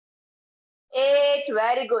 8,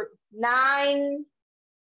 very good. 9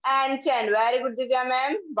 and 10, very good Divya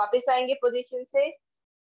ma'am. वापस आएंगे position से.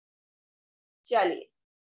 चलिए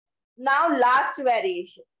now last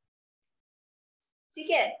variation, ठीक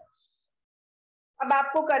है? अब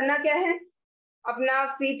आपको करना क्या है, अपना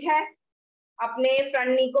फीट है, अपने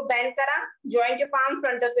फ्रंट नी को बेंड करा, joint your palm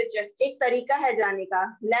front of your chest. एक तरीका है जाने का.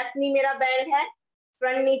 लेफ्ट नी मेरा बेंड है,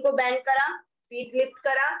 फ्रंट नी को बेंड करा, फीट लिफ्ट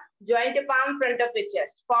करा, joint your palm front of your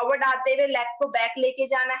chest. Forward आते हुए लेग को बैक लेके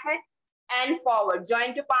जाना है and forward,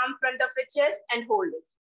 joint your palm front of your chest and hold it,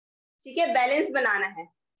 ठीक है? बैलेंस बनाना है.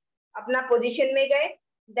 अपना पोजीशन में गए,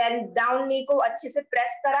 देन डाउन नी को अच्छे से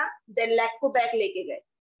प्रेस करा, देन लेग को बैक लेके गए,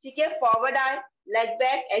 ठीक है? फॉरवर्ड आए, leg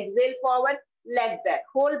back, Excel forward, leg back.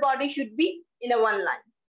 Whole body should be in a one line,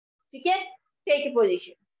 ठीक है? Take a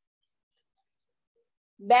position.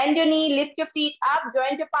 Bend your knee, lift your feet up,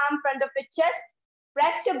 joint your palm front of your chest,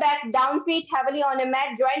 press your back down, feet heavily on a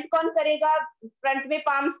mat. Joint कौन करेगा front में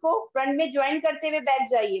palms को? Front में joint करते हुए बैठ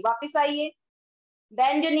जाइए, वापस आइए.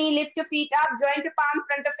 Bend your knee, lift your feet up, joint your palm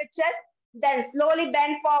front of your chest, Then slowly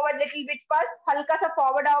bend forward little bit first. हल्का सा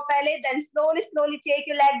forward आओ पहले. Then slowly take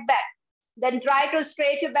your leg back. Then try to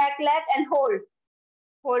straight your back leg and hold.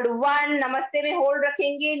 Hold 1. नमस्ते में hold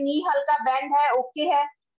रखेंगे. Knee हल्का bend है. Okay है.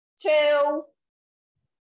 2.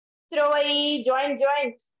 3.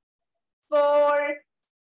 Joint. 4.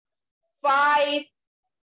 5.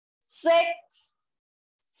 6.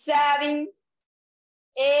 7.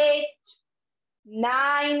 8.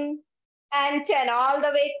 9. And 10. All the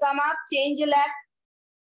way come up. Change your leg.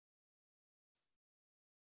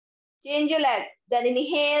 Change your leg. Then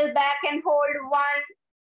inhale back and hold 1,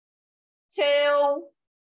 2,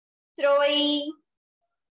 3,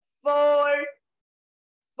 4,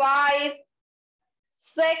 5,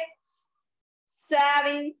 6,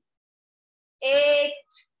 7, 8,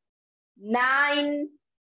 9,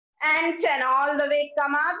 and 10. All the way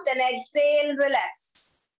come up. Then exhale, relax.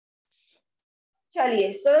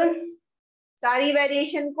 चलिए सो सारी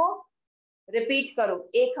variation को repeat करो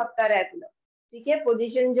 1 हफ्ता regular. ठीक है.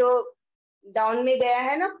 Position जो down में गया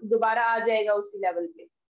है ना दोबारा आ जाएगा उसी लेवल पे.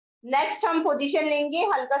 नेक्स्ट हम पोजीशन लेंगे.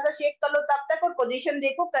 हल्का सा शेक कर लो तब तक और पोजीशन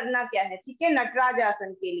देखो करना क्या है. ठीक है. नटराज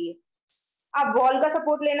आसन के लिए अब वॉल का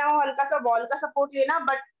सपोर्ट लेना हो हल्का सा वॉल का सपोर्ट लेना.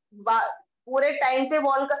 बट पूरे टाइम पे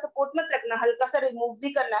वॉल का सपोर्ट मत रखना. हल्का सा रिमूव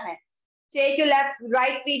भी करना है. Take your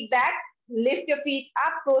right feet back. Lift your feet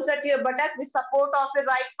up closer to your buttock with support of your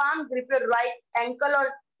right palm. Grip your right ankle or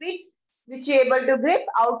feet which you are able to grip.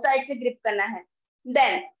 Outside से grip करना है.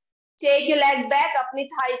 Then take your leg back. अपनी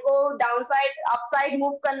thigh को down side up side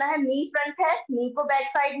move करना है. Knee front है. Knee को back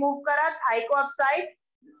side move करा. Thigh को up side.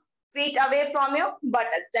 Feet away from your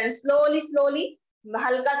buttock. Then slowly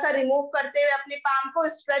हल्का सा remove करते हुए अपने palm को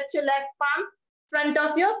stretch your left palm front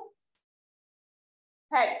of your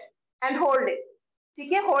head and hold it.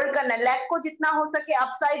 ठीक है. होल्ड करना है. लेग को जितना हो सके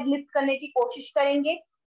अप साइड लिफ्ट करने की कोशिश करेंगे.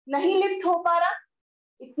 नहीं लिफ्ट हो पा रहा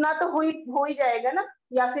इतना तो हो ही जाएगा ना.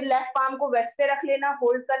 या फिर लेफ्ट पार्म को वेस्ट पे रख लेना.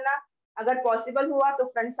 होल्ड करना. अगर पॉसिबल हुआ तो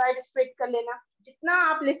फ्रंट साइड स्ट्रेट कर लेना. जितना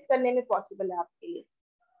आप लिफ्ट करने में पॉसिबल है आपके लिए.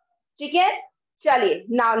 ठीक है. चलिए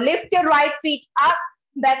now lift your right feet up.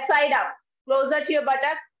 Back side up closer to your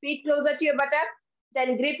बटक. Feet closer to your बटक.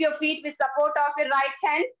 Then grip your feet with support of your right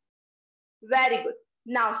hand. Very good.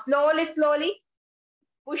 Now slowly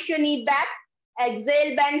push your knee back. Exhale,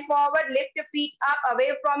 bend forward. Lift your feet up away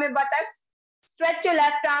from your buttocks. Stretch your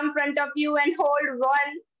left arm front of you and hold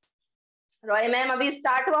 1. Roy ma'am, abhi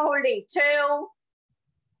start hua holding. 2,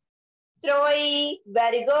 3.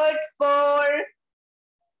 Very good. 4,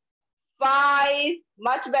 5.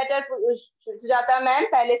 Much better. Sujata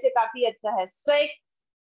ma'am, पहले से काफी अच्छा है. 6,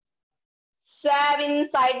 7.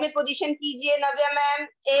 Side में position कीजिए नव्या ma'am.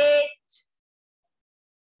 8,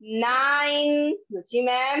 9. रुचि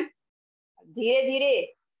ma'am धीरे धीरे.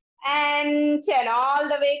 And 10. All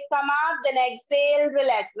the way come up. Then exhale,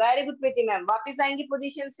 relax. Very good Preeti ma'am. वापस आएंगी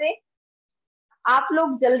पोजीशन से. आप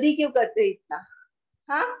लोग जल्दी क्यों करते हैं इतना?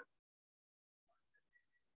 हाँ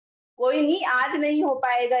कोई नहीं. आज नहीं हो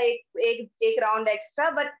पाएगा एक राउंड एक्स्ट्रा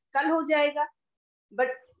बट कल हो जाएगा.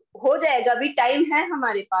 बट हो जाएगा. अभी टाइम है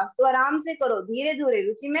हमारे पास तो आराम से करो धीरे धीरे.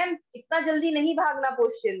 रुचि मैम इतना जल्दी नहीं भागना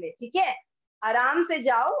पोस्चर में. ठीक है. आराम से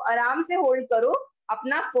जाओ. आराम से होल्ड करो.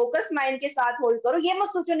 अपना फोकस माइंड के साथ होल्ड करो. ये मत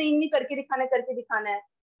सोचो नहीं करके दिखाना है.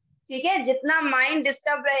 ठीक है. जितना माइंड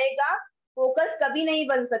डिस्टर्ब रहेगा फोकस कभी नहीं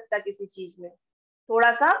बन सकता किसी चीज में.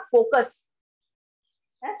 थोड़ा सा फोकस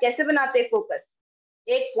है. कैसे बनाते फोकस?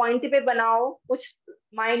 एक पॉइंट पे बनाओ. कुछ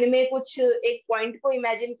माइंड में कुछ एक पॉइंट को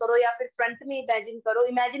इमेजिन करो या फिर फ्रंट में इमेजिन करो.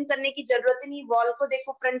 इमेजिन करने की जरूरत ही नहीं. वॉल को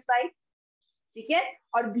देखो फ्रंट साइड. ठीक है.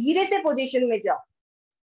 और धीरे से पोजीशन में जाओ.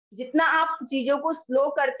 जितना आप चीजों को स्लो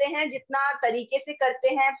करते हैं जितना तरीके से करते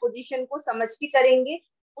हैं पोजीशन को समझ के करेंगे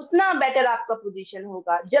उतना बेटर आपका पोजीशन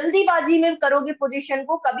होगा. जल्दीबाजी में करोगे पोजीशन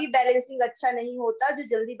को कभी बैलेंसिंग अच्छा नहीं होता. जो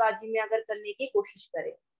जल्दीबाजी में अगर करने की कोशिश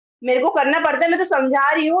करे. मेरे को करना पड़ता है. मैं तो समझा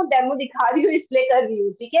रही हूँ डेमो दिखा रही हूँ इसलिए कर रही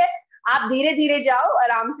हूँ. ठीक है. आप धीरे धीरे जाओ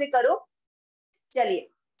आराम से करो. चलिए.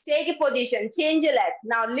 Take a position. Change your leg.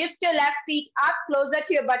 Now lift your left feet up closer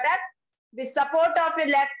to your बटक. With support of your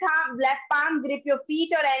left palm, grip your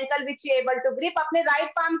feet or ankle which you are able to grip. अपने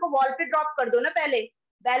right palm को wall पे drop कर दो ना पहले.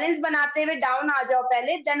 Balance बनाते हुए down आ जाओ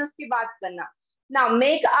पहले. देन उसकी बात करना. Now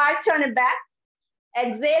make arch on your back.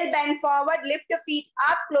 Exhale, bend forward. Lift your feet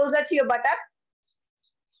up closer to your buttock.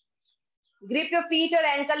 Grip your feet or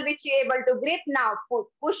ankle which you are able to grip. Now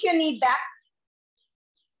push your knee back.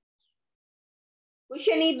 Push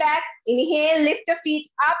your knee back. Inhale, lift your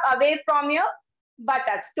feet up away from your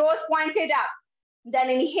buttocks, toes pointed up. Then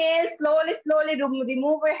inhale, slowly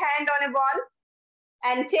remove your hand on a wall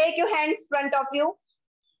and take your hands front of you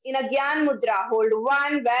in a Gyan Mudra. Hold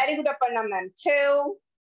 1. Very good, Aparna ma'am. 2,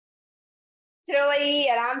 3,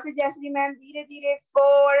 आराम से Jayashree ma'am, धीरे धीरे।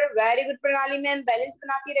 4, very good प्रणाली ma'am, balance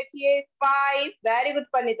बना के रखिए। 5, very good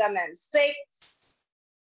Panita ma'am. 6,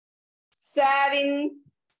 7,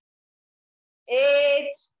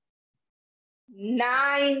 8,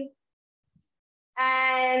 9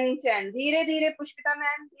 and 10। धीरे धीरे पुष्पिता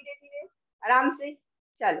मैम, धीरे धीरे, आराम से।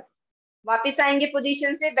 चलो वापिस आएंगे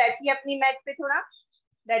पोजीशन से, बैठिए अपनी मैट पे, थोड़ा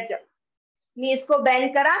बैठ जाओ। नीज को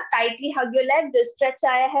बेंड करा, टाइटली हग योर लेग, जो स्ट्रेच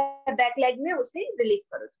आया है बैक लेग में उसे रिलीफ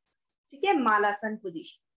करो। ठीक है, Malasana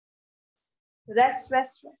position. Rest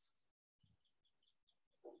rest rest.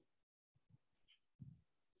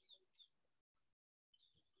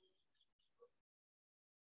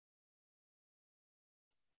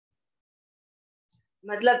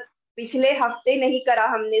 मतलब पिछले हफ्ते नहीं करा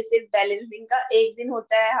हमने सिर्फ बैलेंसिंग का, एक दिन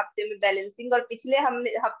होता है हफ्ते में बैलेंसिंग, और पिछले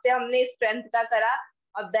हफ्ते हमने स्ट्रेंथ का करा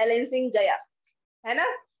और बैलेंसिंग गया, है ना।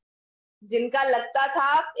 जिनका लगता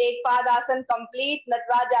था एक पाद आसन कंप्लीट,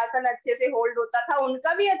 नटराज आसन अच्छे से होल्ड होता था,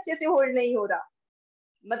 उनका भी अच्छे से होल्ड नहीं हो रहा।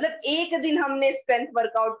 मतलब एक दिन हमने स्ट्रेंथ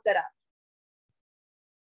वर्कआउट करा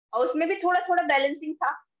और उसमें भी थोड़ा थोड़ा बैलेंसिंग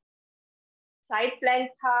था, साइड प्लैंक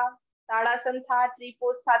था, ताड़ासन था, ट्री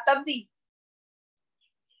पोज था, तब भी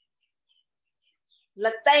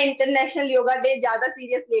लगता है इंटरनेशनल योगा डे ज्यादा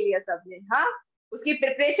सीरियस ले लिया सबने। हाँ, उसकी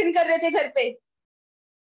प्रिपरेशन कर रहे थे घर पे,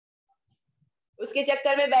 उसके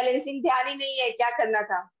चक्कर में बैलेंसिंग ध्यान ही नहीं है क्या करना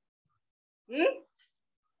था।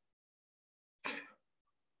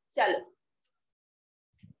 चलो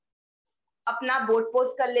अपना बोट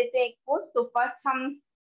पोज कर लेते हैं एक पोज। तो फर्स्ट हम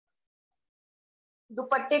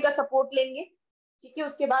दुपट्टे का सपोर्ट लेंगे, ठीक है,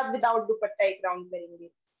 उसके बाद विदाउट दुपट्टा एक राउंड करेंगे।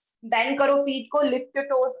 बेंड करो फीट को, लिफ्ट योर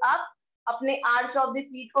टोज अप, अपने आर्च ऑफ द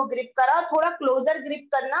फीट को ग्रिप करा, थोड़ा क्लोजर ग्रिप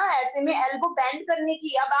करना, ऐसे में एल्बो बेंड करने की।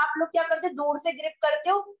 अब आप लोग क्या करते हो, दूर से ग्रिप करते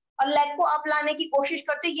हो और लेग को अप लाने की कोशिश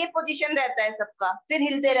करते हो, ये पोजीशन रहता है सबका, फिर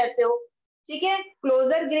हिलते रहते हो। ठीक है,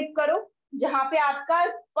 क्लोजर ग्रिप करो, जहां पे आपका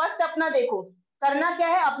फर्स्ट अपना देखो करना क्या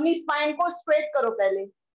है, अपनी स्पाइन को स्ट्रेट करो पहले।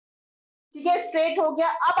 ठीक है, स्ट्रेट हो गया,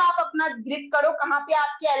 अब आप अपना ग्रिप करो, कहाँ पे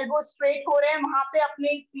आपके एल्बो स्ट्रेट हो रहे हैं वहां पे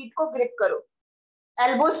अपने फीट को ग्रिप करो।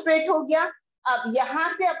 एल्बो स्ट्रेट हो गया, अब यहां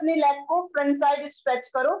से अपने लेग को फ्रंट साइड स्ट्रेच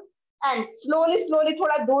करो एंड स्लोली स्लोली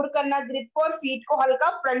थोड़ा दूर करना ग्रिप को, और फीट को हल्का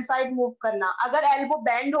फ्रंट साइड मूव करना। अगर एल्बो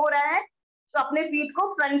बेंड हो रहा है तो अपने फीट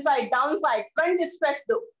को front side, down side, front stretch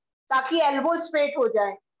दो ताकि एल्बो स्ट्रेट हो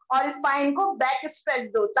जाए, और स्पाइन को बैक स्ट्रेच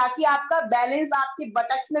दो ताकि आपका बैलेंस आपकी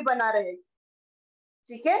बटक्स में बना रहे।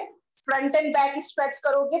 ठीक है, फ्रंट एंड बैक स्ट्रेच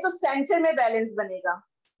करोगे तो सेंटर में बैलेंस बनेगा।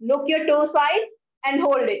 Look your to side and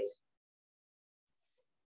hold it,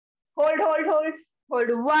 hold hold hold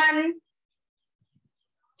hold. 1,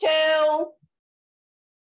 2,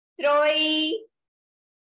 3,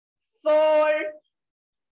 4,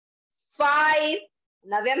 5।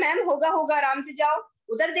 Navya ma'am होगा होगा, आराम से जाओ,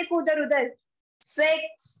 उधर देखो, उधर उधर।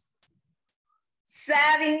 6,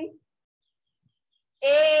 7,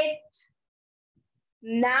 8,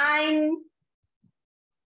 9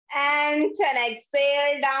 and 10.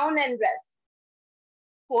 Exhale down and rest.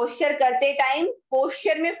 Posture करते टाइम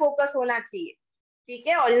पोस्चर में फोकस होना चाहिए, ठीक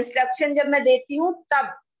है। और इंस्ट्रक्शन जब मैं देती हूँ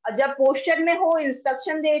तब, जब पोस्चर में हो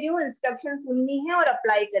इंस्ट्रक्शन दे रही हूँ, इंस्ट्रक्शन सुननी है और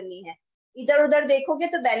अप्लाई करनी है। इधर उधर देखोगे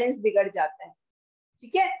तो बैलेंस बिगड़ जाता है,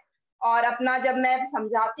 ठीक है। और अपना जब मैं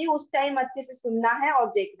समझाती हूँ उस टाइम अच्छे से सुनना है और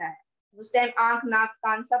देखना है, उस टाइम आंख नाक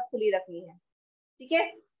कान सब खुली रखनी है, ठीक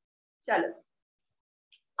है। चलो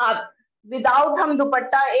अब विदाउट हम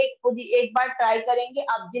दुपट्टा एक बार ट्राई करेंगे।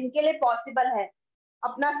 अब जिनके लिए पॉसिबल है,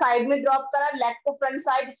 अपना साइड में ड्रॉप करा, लेग को फ्रंट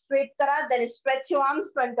साइड स्ट्रेट करा, then stretch your arms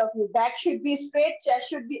front of you, back should be straight, chest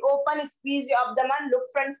should be open, squeeze your abdomen, look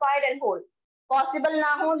front side and hold. Possible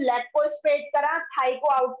ना हो, leg को straight करा, Thai को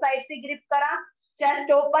outside से grip करा,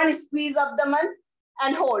 chest open, squeeze abdomen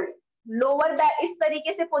and hold. Lower back इस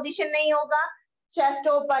तरीके से पोजीशन नहीं होगा, chest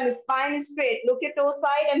open, spine straight, look your to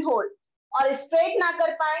side and hold. और स्ट्रेट ना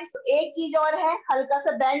कर पाए तो एक चीज और है, हल्का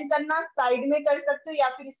सा बेंड करना, साइड में कर सकते हो या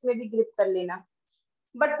फिर इसमें भी ग्रिप कर लेना,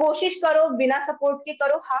 बट कोशिश करो बिना सपोर्ट के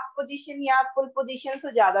करो, हाफ पोजीशन या फुल पोजीशन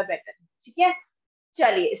से ज्यादा बेटर है, ठीक है।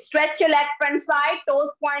 चलिए stretch your leg front side, toes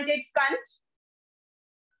pointed front,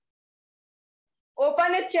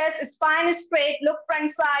 open your chest, spine straight, look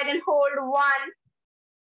front side and hold. 1,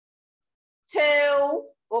 2,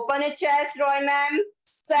 open your chest, Roy ma'am.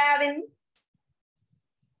 7,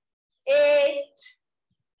 8,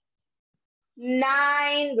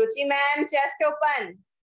 9, Ruchi ma'am, chest open.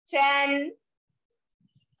 10,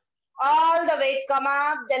 all the way come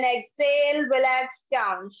up, then exhale, relax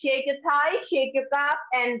down. Shake your thigh, shake your calf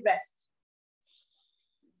and rest.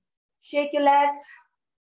 Shake your leg.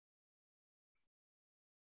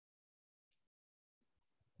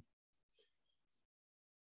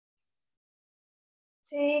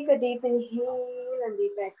 Take a deep inhale and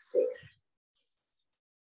deep exhale.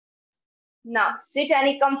 Now, sit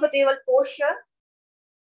any comfortable posture.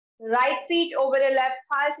 Right feet over the left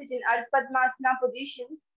thigh, sit in Ardha Padmasana position.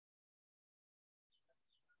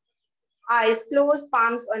 Eyes closed,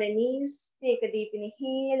 palms on your knees. Take a deep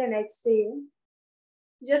inhale and exhale.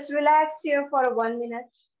 Just relax here for 1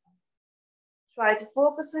 minute. Try to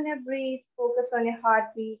focus on your breath, focus on your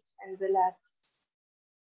heartbeat, and relax.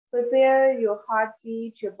 Prepare your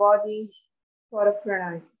heartbeat, your body for a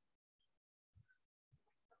pranayama.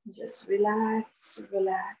 Just relax,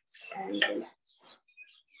 relax, and relax.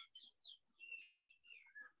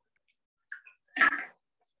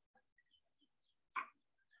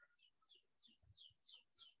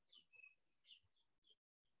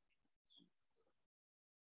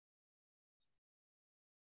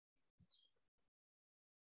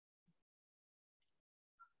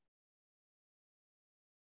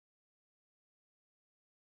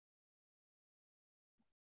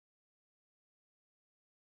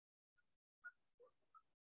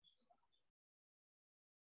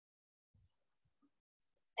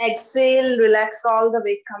 Exhale, relax all the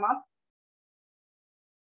way, come up.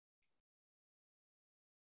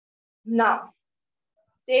 Now,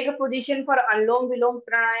 take a position for Anulom Vilom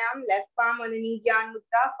Pranayam. Left palm on the knee, Gyan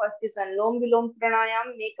Mudra. First is Anulom Vilom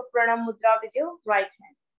Pranayam. Make a Pranam Mudra with your right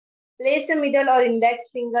hand. Place your middle or index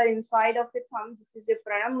finger inside of your thumb. This is your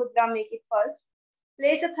Pranam Mudra. Make it first.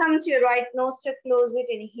 Place a thumb to your right nostril. Close it.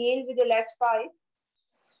 Inhale with your left side.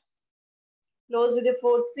 Close with your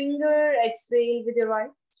fourth finger. Exhale with your right.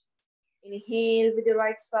 Inhale with your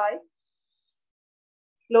right side.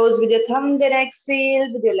 Close with your thumb. Then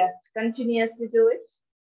exhale with your left. Continuously do it.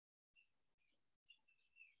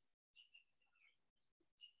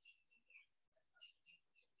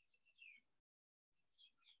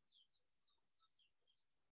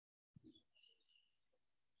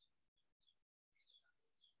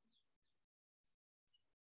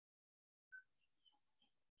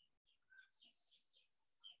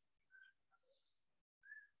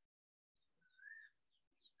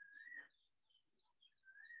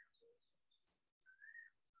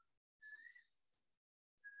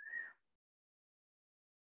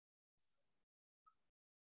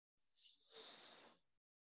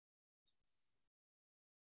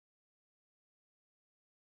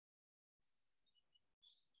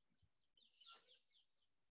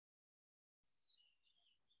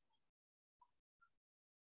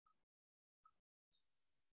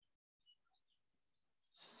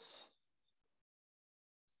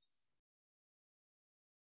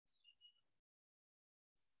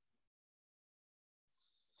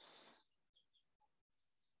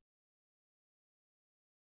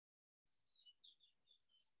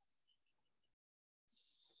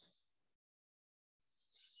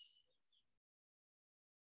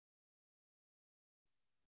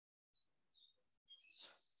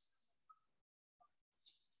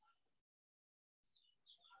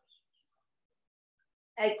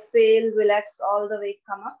 Exhale, relax all the way,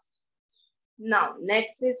 come up. Now,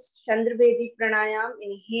 next is Chandrabedi Pranayam.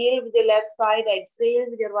 Inhale with your left side, exhale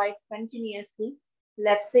with your right continuously.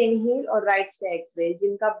 Left से inhale और right से exhale.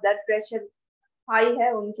 जिनका blood pressure high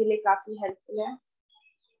है, उनके लिए काफी helpful है.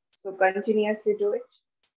 So continuously do it.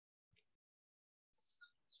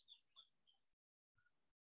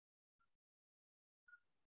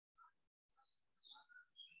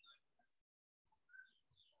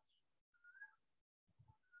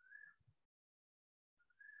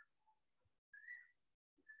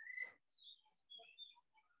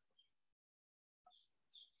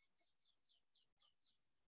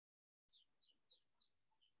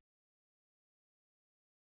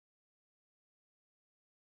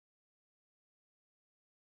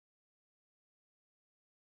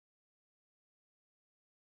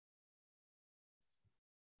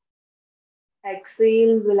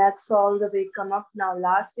 Exhale, relax all the way, come up. Now,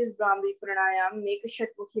 last is Brahmi Pranayam. Make a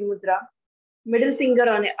Shatmukhi Mudra. Middle finger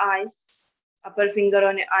on your eyes, upper finger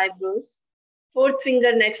on your eyebrows. Fourth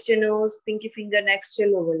finger next to your nose, pinky finger next to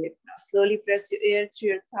your lower lip. Now, slowly press your ear through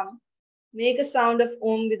your thumb. Make a sound of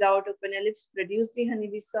Om without open your lips. Produce the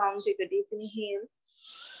honeybee sound. Take a deep inhale.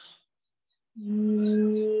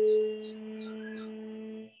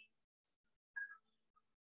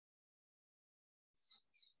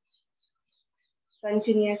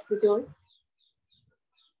 Continuously do it.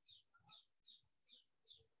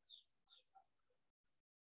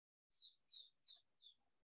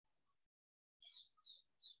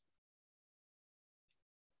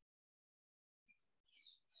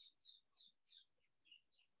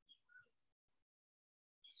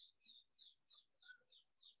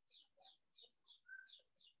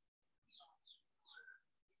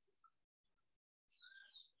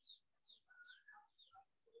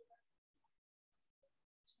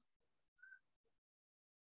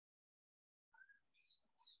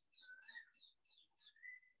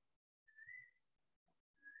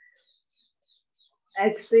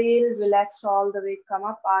 Exhale, relax all the way, come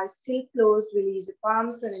up, eyes still closed, release the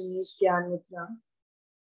palms and knees, Dhyan Mudra.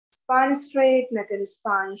 Spine straight, neck and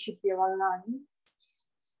spine should be aligned.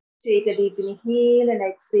 Take a deep inhale and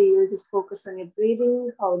exhale. Just focus on your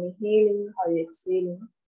breathing, how you're inhaling, how you're exhaling.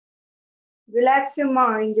 Relax your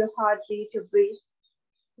mind, your heartbeat, your breath.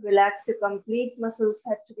 Relax your complete muscles,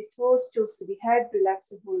 head to the toes, toes to the head.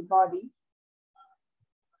 Relax your whole body.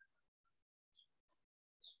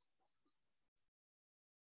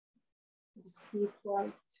 Just keep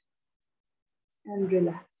quiet and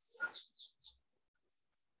relax.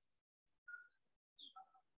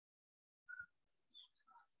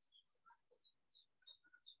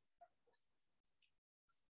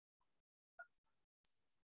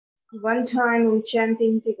 One time I'm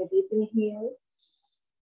chanting, take a deep inhale.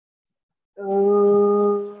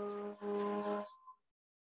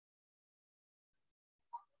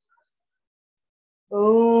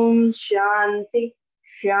 Om Shanti,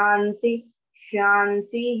 Shanti,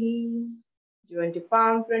 Shanti. Join your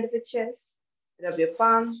palm in front of your chest. Rub your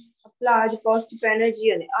palm. Apply the positive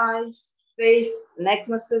energy on the eyes, face, neck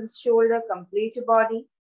muscles, shoulder. Complete your body.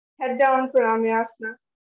 Head down, Pranayama.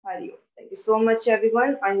 Hari Om. Thank you so much,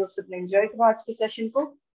 everyone. I hope सबने enjoy किया आज के session को.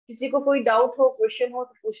 किसी को कोई doubt हो, question हो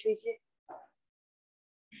तो पूछ लीजिए.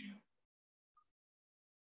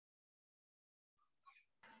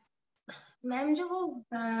 मैम जो वो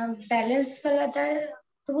बैलेंस वाला था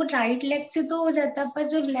तो वो राइट लेग से तो हो जाता है पर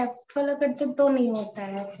जो लेफ्ट वाला करते तो नहीं होता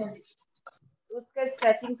है फिर. उसका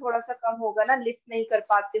स्ट्रेचिंग थोड़ा सा कम होगा ना, लिफ्ट नहीं कर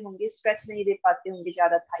पाते होंगे, स्ट्रेच नहीं दे पाते होंगे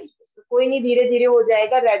ज्यादा थाई पे. तो कोई नहीं, धीरे धीरे हो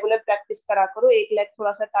जाएगा. रेगुलर प्रैक्टिस करा करो. एक लेग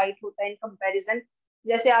थोड़ा सा टाइट होता है इन कंपैरिजन.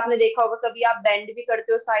 जैसे आपने देखा होगा कभी आप बेंड भी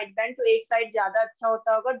करते हो साइड बेंड, तो एक साइड ज्यादा अच्छा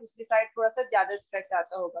होता होगा, दूसरी साइड थोड़ा सा ज्यादा स्ट्रेच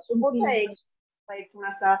आता होगा. तो होता है एक साइड थोड़ा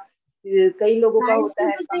सा, कई लोगों का होता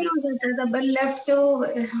है तो सही कम. हो जाता था पर लेफ्ट से वो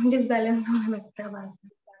डिसबैलेंस होने लगता है बाद में.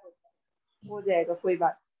 हो जाएगा, कोई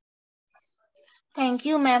बात. Thank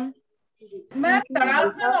you ma'am. Ma'am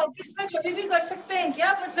tadasana office में कभी भी कर सकते हैं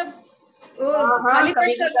क्या? मतलब हाँ, कभी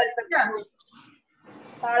भी कर सकते सकते हो.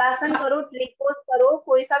 ताड़ासन करो, ट्रिक पोज करो,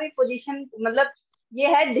 कोई सा भी पोजीशन. मतलब ये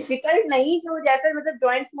है डिफिकल्ट नहीं, जो जैसे मतलब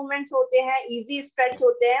जॉइंट्स मूवमेंट्स होते हैं, इजी स्ट्रेच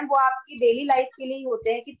होते हैं, वो आपकी डेली लाइफ के लिए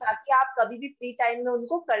होते हैं कि ताकि आप कभी भी फ्री टाइम में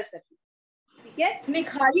उनको कर सकें. ठीक है. नहीं,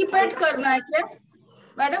 खाली पेट करना है क्या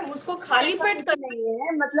मैडम? उसको खाली पेट करना नहीं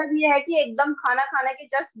है. मतलब ये है कि एकदम खाना खाने के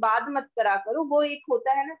जस्ट बाद मत करा करो. वो एक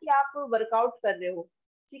होता है ना कि आप वर्कआउट कर रहे हो,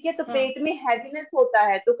 ठीक है, तो पेट में हैवीनेस होता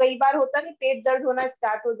है, तो कई बार होता है कि पेट दर्द होना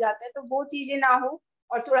स्टार्ट हो जाता है. तो वो चीजें ना हो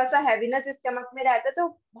और थोड़ा सा हैवीनेस स्टमक में रहता है,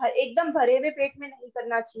 तो एकदम भरे हुए पेट में नहीं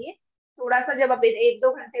करना चाहिए. थोड़ा सा जब अब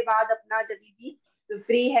 1-2 घंटे बाद अपना जब भी तो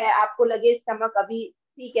फ्री है, आपको लगे स्टमक अभी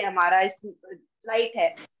ठीक है, हमारा लाइट है,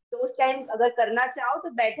 तो उस टाइम अगर करना चाहो तो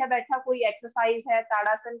बैठा बैठा कोई एक्सरसाइज है,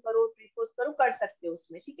 ताड़ासन करो, ट्रिकोस करो, कर सकते हो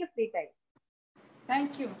उसमें. ठीक है, free time.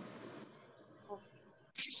 Thank you.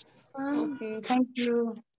 Okay, thank you.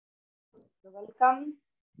 Welcome.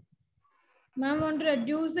 Ma'am, want to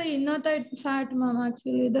reduce the inner thigh fat, ma'am.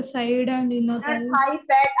 Actually, the side and inner thigh. Thai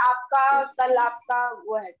fat आपका कल आपका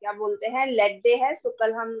वो है, क्या बोलते हैं, लेग डे है. सो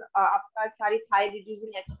कल हम आपका सारी थाई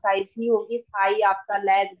रिड्यूसिंग एक्सरसाइज ही होगी. थाई आपका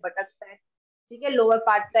लेग, बटक फैट, ठीक है, लोअर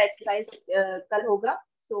पार्ट का एक्सरसाइज कल होगा.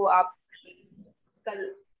 सो आप कल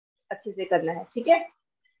अच्छे से करना है. ठीक है.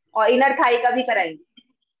 और इनर थाई का भी कराएंगे.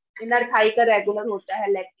 इनर थाई का रेगुलर होता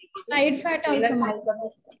है लेग डे के. Side fat also, inner Thai ma'am. का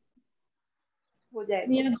हो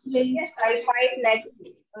जाएगा. Yeah, ठीक है. Side fat leg,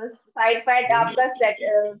 side fat आपका सेट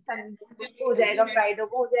हो जाएगा, फ्राइडे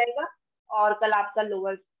को हो जाएगा, और कल आपका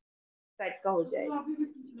लोअर फैट का हो जाएगा.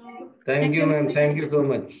 Thank you ma'am. Thank you so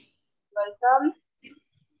much. Welcome.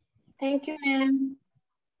 Thank you ma'am.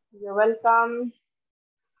 You welcome.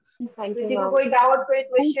 किसी को कोई डाउट, कोई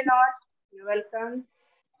क्वेश्चन और? You welcome.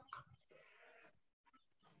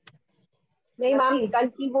 नहीं मैम, कल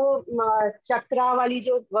की वो चक्रा वाली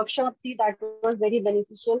जो वर्कशॉप थी, दैट वाज वेरी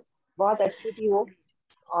बेनिफिशियल. बहुत अच्छी थी वो,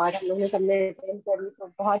 और हम लोगों ने सबने अटेंड करी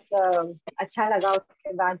तो बहुत अच्छा लगा.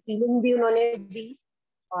 उसके बाद फीलिंग भी उन्होंने दी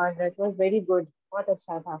और इट वाज वेरी गुड. बहुत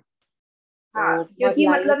अच्छा था. हाँ, क्योंकि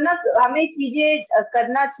मतलब ना हमें चीजें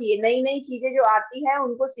करना चाहिए, नई नई चीजें जो आती है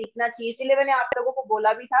उनको सीखना चाहिए. इसीलिए मैंने आप लोगों को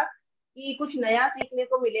बोला भी था कि कुछ नया सीखने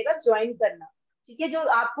को मिलेगा, ज्वाइन करना. ठीक है. जो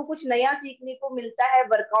आपको कुछ नया सीखने को मिलता है,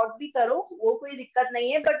 वर्कआउट भी करो, वो कोई दिक्कत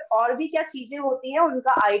नहीं है, बट और भी क्या चीजें होती हैं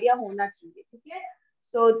उनका आइडिया होना चाहिए. ठीक है.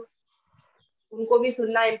 सो उनको भी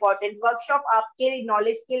सुनना इम्पोर्टेंट. वर्कशॉप आपके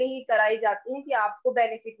नॉलेज के लिए ही कराई जाती है कि आपको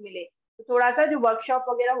बेनिफिट मिले. तो थोड़ा सा जो वर्कशॉप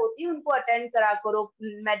वगैरह होती है उनको अटेंड करा करो.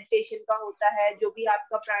 मेडिटेशन का होता है, जो भी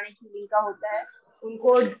आपका प्राणिक हीलिंग का होता है,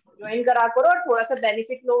 उनको ज्वाइन करा करो और थोड़ा सा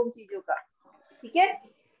बेनिफिट लो उन चीजों का. ठीक है.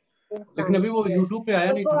 लेकिन अभी वो YouTube पे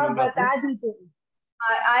आया नहीं उसको था आप मैम. बता दीजिए.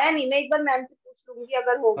 आया नहीं, मैं एक बार मैम से पूछ लूंगी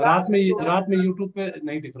अगर होगा रात में तो। यूट्यूब पे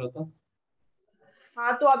नहीं दिख रहा था।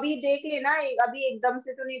 हाँ तो अभी देख लेना, अभी एकदम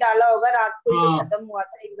से तो नहीं डाला होगा, रात को ही तो हाँ, खत्म हुआ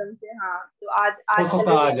था एकदम से। हाँ तो आज हो आज सकता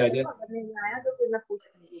चलो है देख आज आ लो, जाए। अगर नहीं आया तो फिर मैं पूछ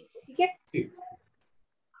लूंगी उनको, ठीक है। ठीक।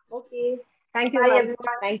 Okay, thank you bye ma'am,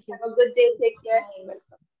 everyone, thank you, have a good day, take care, bye,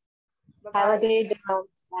 welcome, have a bye, great day,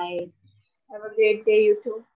 bye. Have a great day you to.